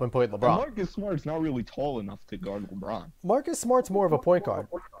stepped up and played LeBron. And Marcus Smart's not really tall enough to guard LeBron. Marcus Smart's more of a point guard.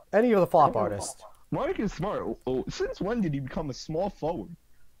 Any of the flop artists. Marcus Smart, since when did he become a small forward?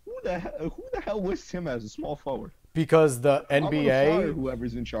 Who the hell lists him as a small forward? Because the NBA... I'm gonna fire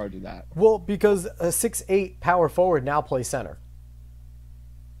whoever's in charge of that. Well, because a 6'8" power forward now plays center.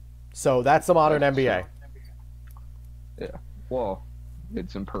 So that's the modern NBA. Yeah. Well,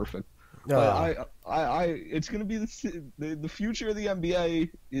 it's imperfect. It's gonna be the future of the NBA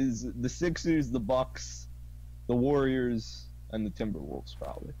is the Sixers, the Bucks, the Warriors, and the Timberwolves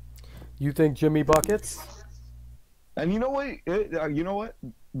probably. You think Jimmy buckets? And you know what?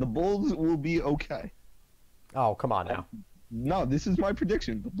 The Bulls will be okay. Oh, come on now. No, this is my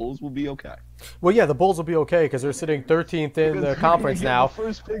prediction. The Bulls will be okay. Well, yeah, the Bulls will be okay because they're sitting 13th in the conference now,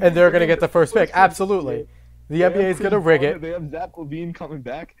 and they're going to get the first pick. Absolutely. The NBA is going to rig it. They have Zach LaVine coming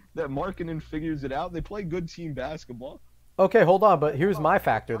back. That Markkanen figures it out. They play good team basketball. Okay, hold on, but here's my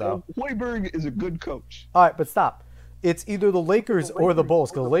factor, though. Hoiberg is a good coach. All right, but stop. It's either the Lakers or the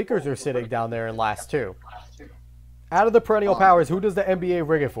Bulls because the Lakers are sitting down there in last two. Out of the perennial powers, who does the NBA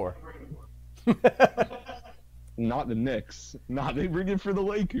rig it for? Not the Knicks. Nah, they rig it for the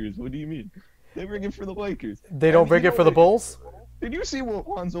Lakers. What do you mean? They rig it for the Lakers. They don't rig it for the Bulls? Did you see what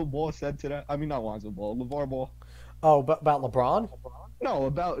Lonzo Ball said today? I mean, not Lonzo Ball, LeVar Ball. Oh, about LeBron? No,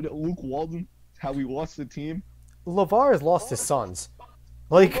 about Luke Walton, how he lost the team. LeVar has lost his sons.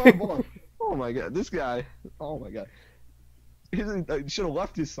 Like, oh my God, this guy. Oh my God. He should have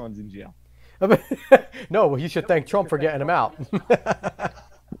left his sons in jail. No, he should thank Trump for getting him out.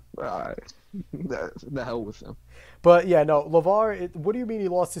 The hell with him. But yeah, no, LeVar. What do you mean he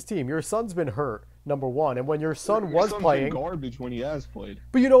lost his team? Your son's been hurt, number one, and when your son was playing, garbage when he has played.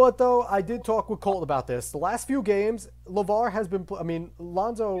 But you know what though? I did talk with Colt about this. The last few games, LeVar has been. I mean,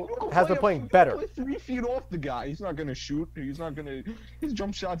 Lonzo has been playing better. 3 feet off the guy. He's not gonna shoot. He's not gonna. His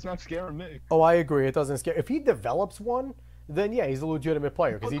jump shot's not scaring me. Oh, I agree. It doesn't scare. If he develops one, then yeah, he's a legitimate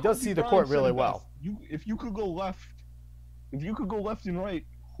player because he does see the court really well. If you could go left and right,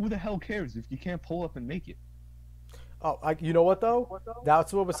 who the hell cares if you can't pull up and make it? Oh, you know what though?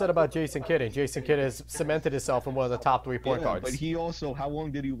 That's what was said about Jason Kidd, and Jason Kidd has cemented himself in one of the top 3 point guards. But he also, how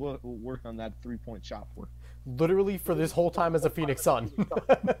long did he work on that 3-point shot for? Literally for this whole time as a Phoenix Sun.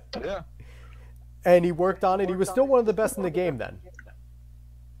 Yeah. And he worked on it. He was still one of the best in the game then.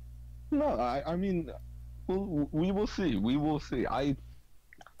 No, I mean, we will see. We will see. I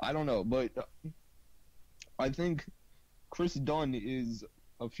don't know, but I think Chris Dunn is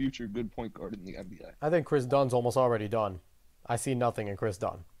a future good point guard in the NBA. I think Chris Dunn's almost already done. I see nothing in Chris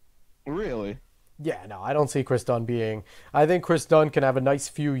Dunn. Really? Yeah, no, I don't see Chris Dunn being... I think Chris Dunn can have a nice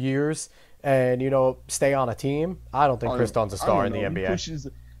few years and, stay on a team. I don't think Chris Dunn's a star in the NBA.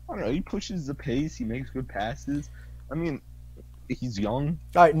 He pushes the pace. He makes good passes. I mean, he's young.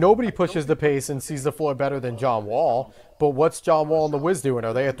 All right, nobody pushes the pace and sees the floor better than John Wall. But what's John Wall and the Wiz doing?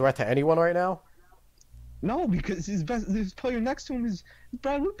 Are they a threat to anyone right now? No, because his player next to him is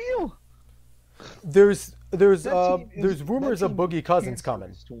Bradley Beal. There's rumors of Boogie Cousins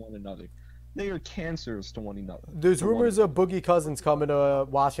coming to one another. They are cancers to one another. There's rumors of Boogie Cousins coming to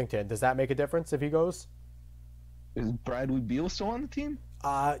Washington. Does that make a difference if he goes? Is Bradley Beal still on the team?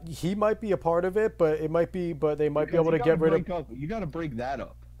 He might be a part of it, but they might be able to get rid of. You got to break that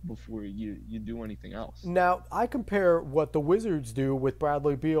up before you do anything else. Now, I compare what the Wizards do with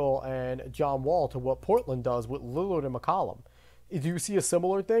Bradley Beal and John Wall to what Portland does with Lillard and McCollum. Do you see a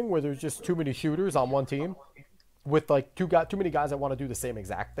similar thing where there's just too many shooters on one team with like too many guys that want to do the same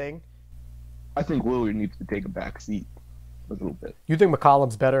exact thing? I think Lillard needs to take a back seat a little bit. You think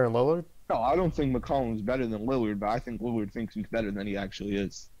McCollum's better than Lillard? No, I don't think McCollum's better than Lillard, but I think Lillard thinks he's better than he actually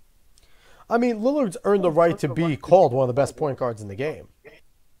is. I mean, Lillard's earned the right to be called one of the best point guards in the game.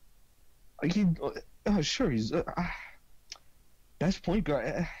 Sure, he's best point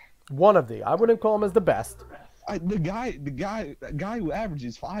guard. One of the. I wouldn't call him as the best. The guy who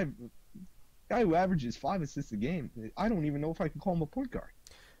averages five assists a game. I don't even know if I can call him a point guard.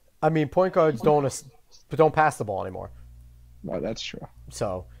 I mean, point guards don't pass the ball anymore. No, that's true.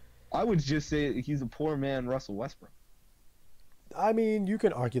 So, I would just say he's a poor man, Russell Westbrook. I mean, you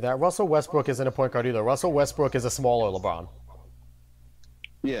can argue that. Russell Westbrook isn't a point guard either. Russell Westbrook is a smaller LeBron.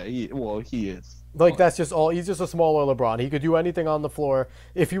 Yeah, he is. Like, that's just all. He's just a smaller LeBron. He could do anything on the floor.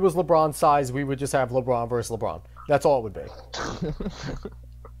 If he was LeBron's size, we would just have LeBron versus LeBron. That's all it would be.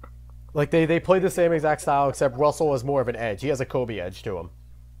 Like, they play the same exact style, except Russell has more of an edge. He has a Kobe edge to him.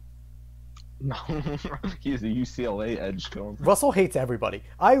 No, he has a UCLA edge to him. Russell hates everybody.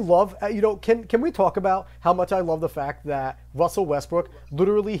 I love, can we talk about how much I love the fact that Russell Westbrook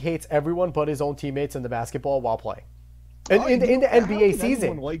literally hates everyone but his own teammates in the basketball while playing? In the NBA season.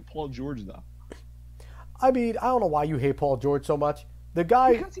 Anyone like Paul George, though? I mean, I don't know why you hate Paul George so much. The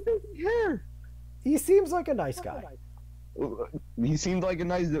guy... Because he doesn't care. He seems like a nice guy. He seemed like a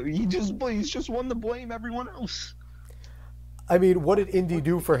nice... He's just one to blame everyone else. I mean, what did Indy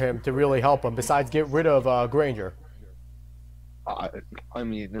do for him to really help him besides get rid of Granger? I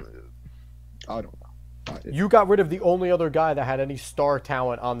mean, I don't know. You got rid of the only other guy that had any star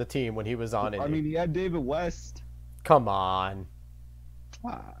talent on the team when he was on Indy. I mean, he had David West. Come on.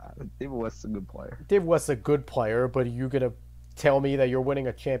 David West's a good player. David West's a good player, but are you going to tell me that you're winning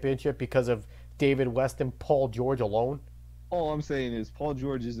a championship because of David West and Paul George alone? All I'm saying is Paul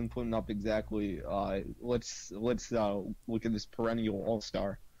George isn't putting up exactly. Let's look at this perennial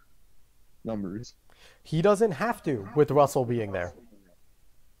all-star numbers. He doesn't have to with Russell being there.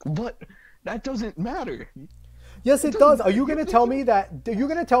 But that doesn't matter. Yes, it does. Are you going to tell me that?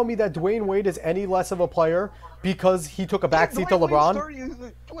 Dwayne Wade is any less of a player because he took a backseat to LeBron?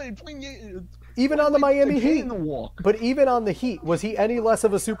 Even on the Miami Heat. But even on the Heat, was he any less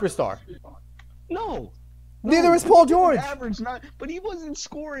of a superstar? No. Neither is Paul George. But he wasn't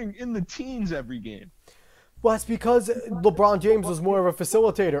scoring in the teens every game. Well, it's because LeBron James was more of a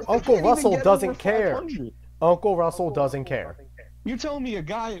facilitator. Uncle Russell doesn't care. Uncle Russell doesn't care. You're telling me a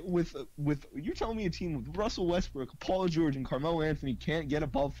guy you're telling me a team with Russell Westbrook, Paul George, and Carmelo Anthony can't get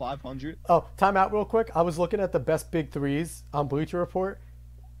above 500? Oh, time out real quick. I was looking at the best big threes on Bleacher Report.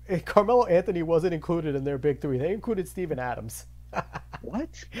 Carmelo Anthony wasn't included in their big three. They included Steven Adams. What?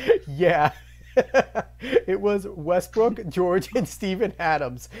 Yeah. It was Westbrook, George, and Steven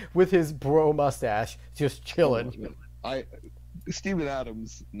Adams with his bro mustache just chilling. Steven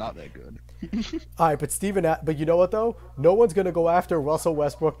Adams, not that good. All right, but you know what, though? No one's going to go after Russell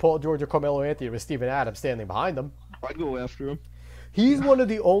Westbrook, Paul George, or Carmelo Anthony with Steven Adams standing behind them. I'd go after him. He's one of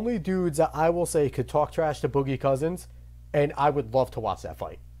the only dudes that I will say could talk trash to Boogie Cousins, and I would love to watch that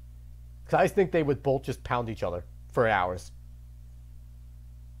fight. Because I think they would both just pound each other for hours.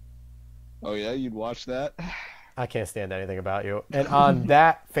 Oh, yeah? You'd watch that? I can't stand anything about you. And on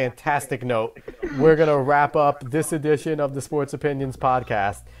that fantastic note, we're going to wrap up this edition of the Sports Opinions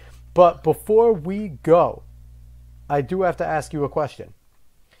podcast. But before we go, I do have to ask you a question.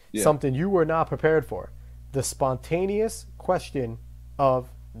 Yeah. Something you were not prepared for. The spontaneous question of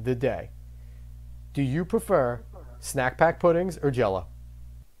the day. Do you prefer snack pack puddings or Jell-O?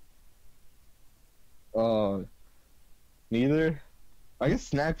 Neither. I guess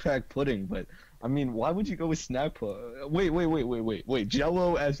snack pack pudding, but I mean, why would you go with snack pack? Wait.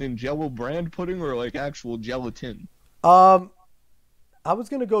 Jell-O as in Jell-O brand pudding or like actual gelatin? I was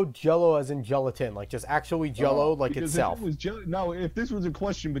gonna go Jell-O as in gelatin, like just actually Jell-O like itself. If this was a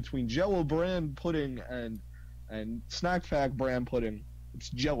question between Jell-O brand pudding and snack pack brand pudding, it's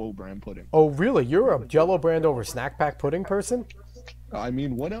Jell-O brand pudding. Oh, really? You're a Jell-O brand over snack pack pudding person? I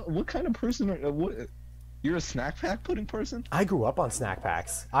mean, what kind of person? You're a snack pack pudding person? I grew up on snack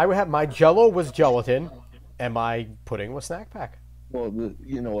packs. My Jell-O was gelatin, and my pudding was snack pack. Well,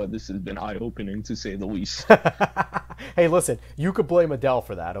 you know what? This has been eye-opening, to say the least. Hey, listen, you could blame Adele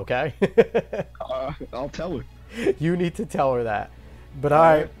for that, okay? I'll tell her. You need to tell her that. But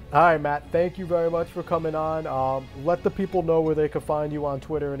all right, Matt, thank you very much for coming on. Let the people know where they can find you on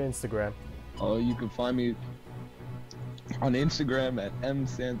Twitter and Instagram. You can find me on Instagram at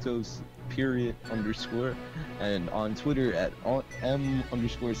msantos_, and on Twitter at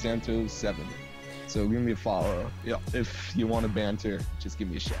m_santos7. So give me a follow. Yeah, if you want to banter, just give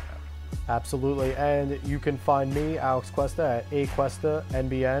me a shout out. Absolutely. And you can find me, Alex Cuesta, at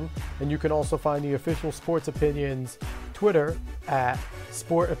 @AQuestaNBN. And you can also find the official Sports Opinions Twitter at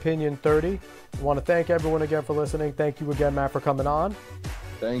SportOpinion30. I want to thank everyone again for listening. Thank you again, Matt, for coming on.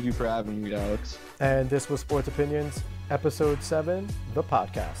 Thank you for having me, Alex. And this was Sports Opinions, Episode 7, the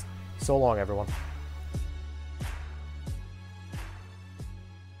podcast. So long, everyone.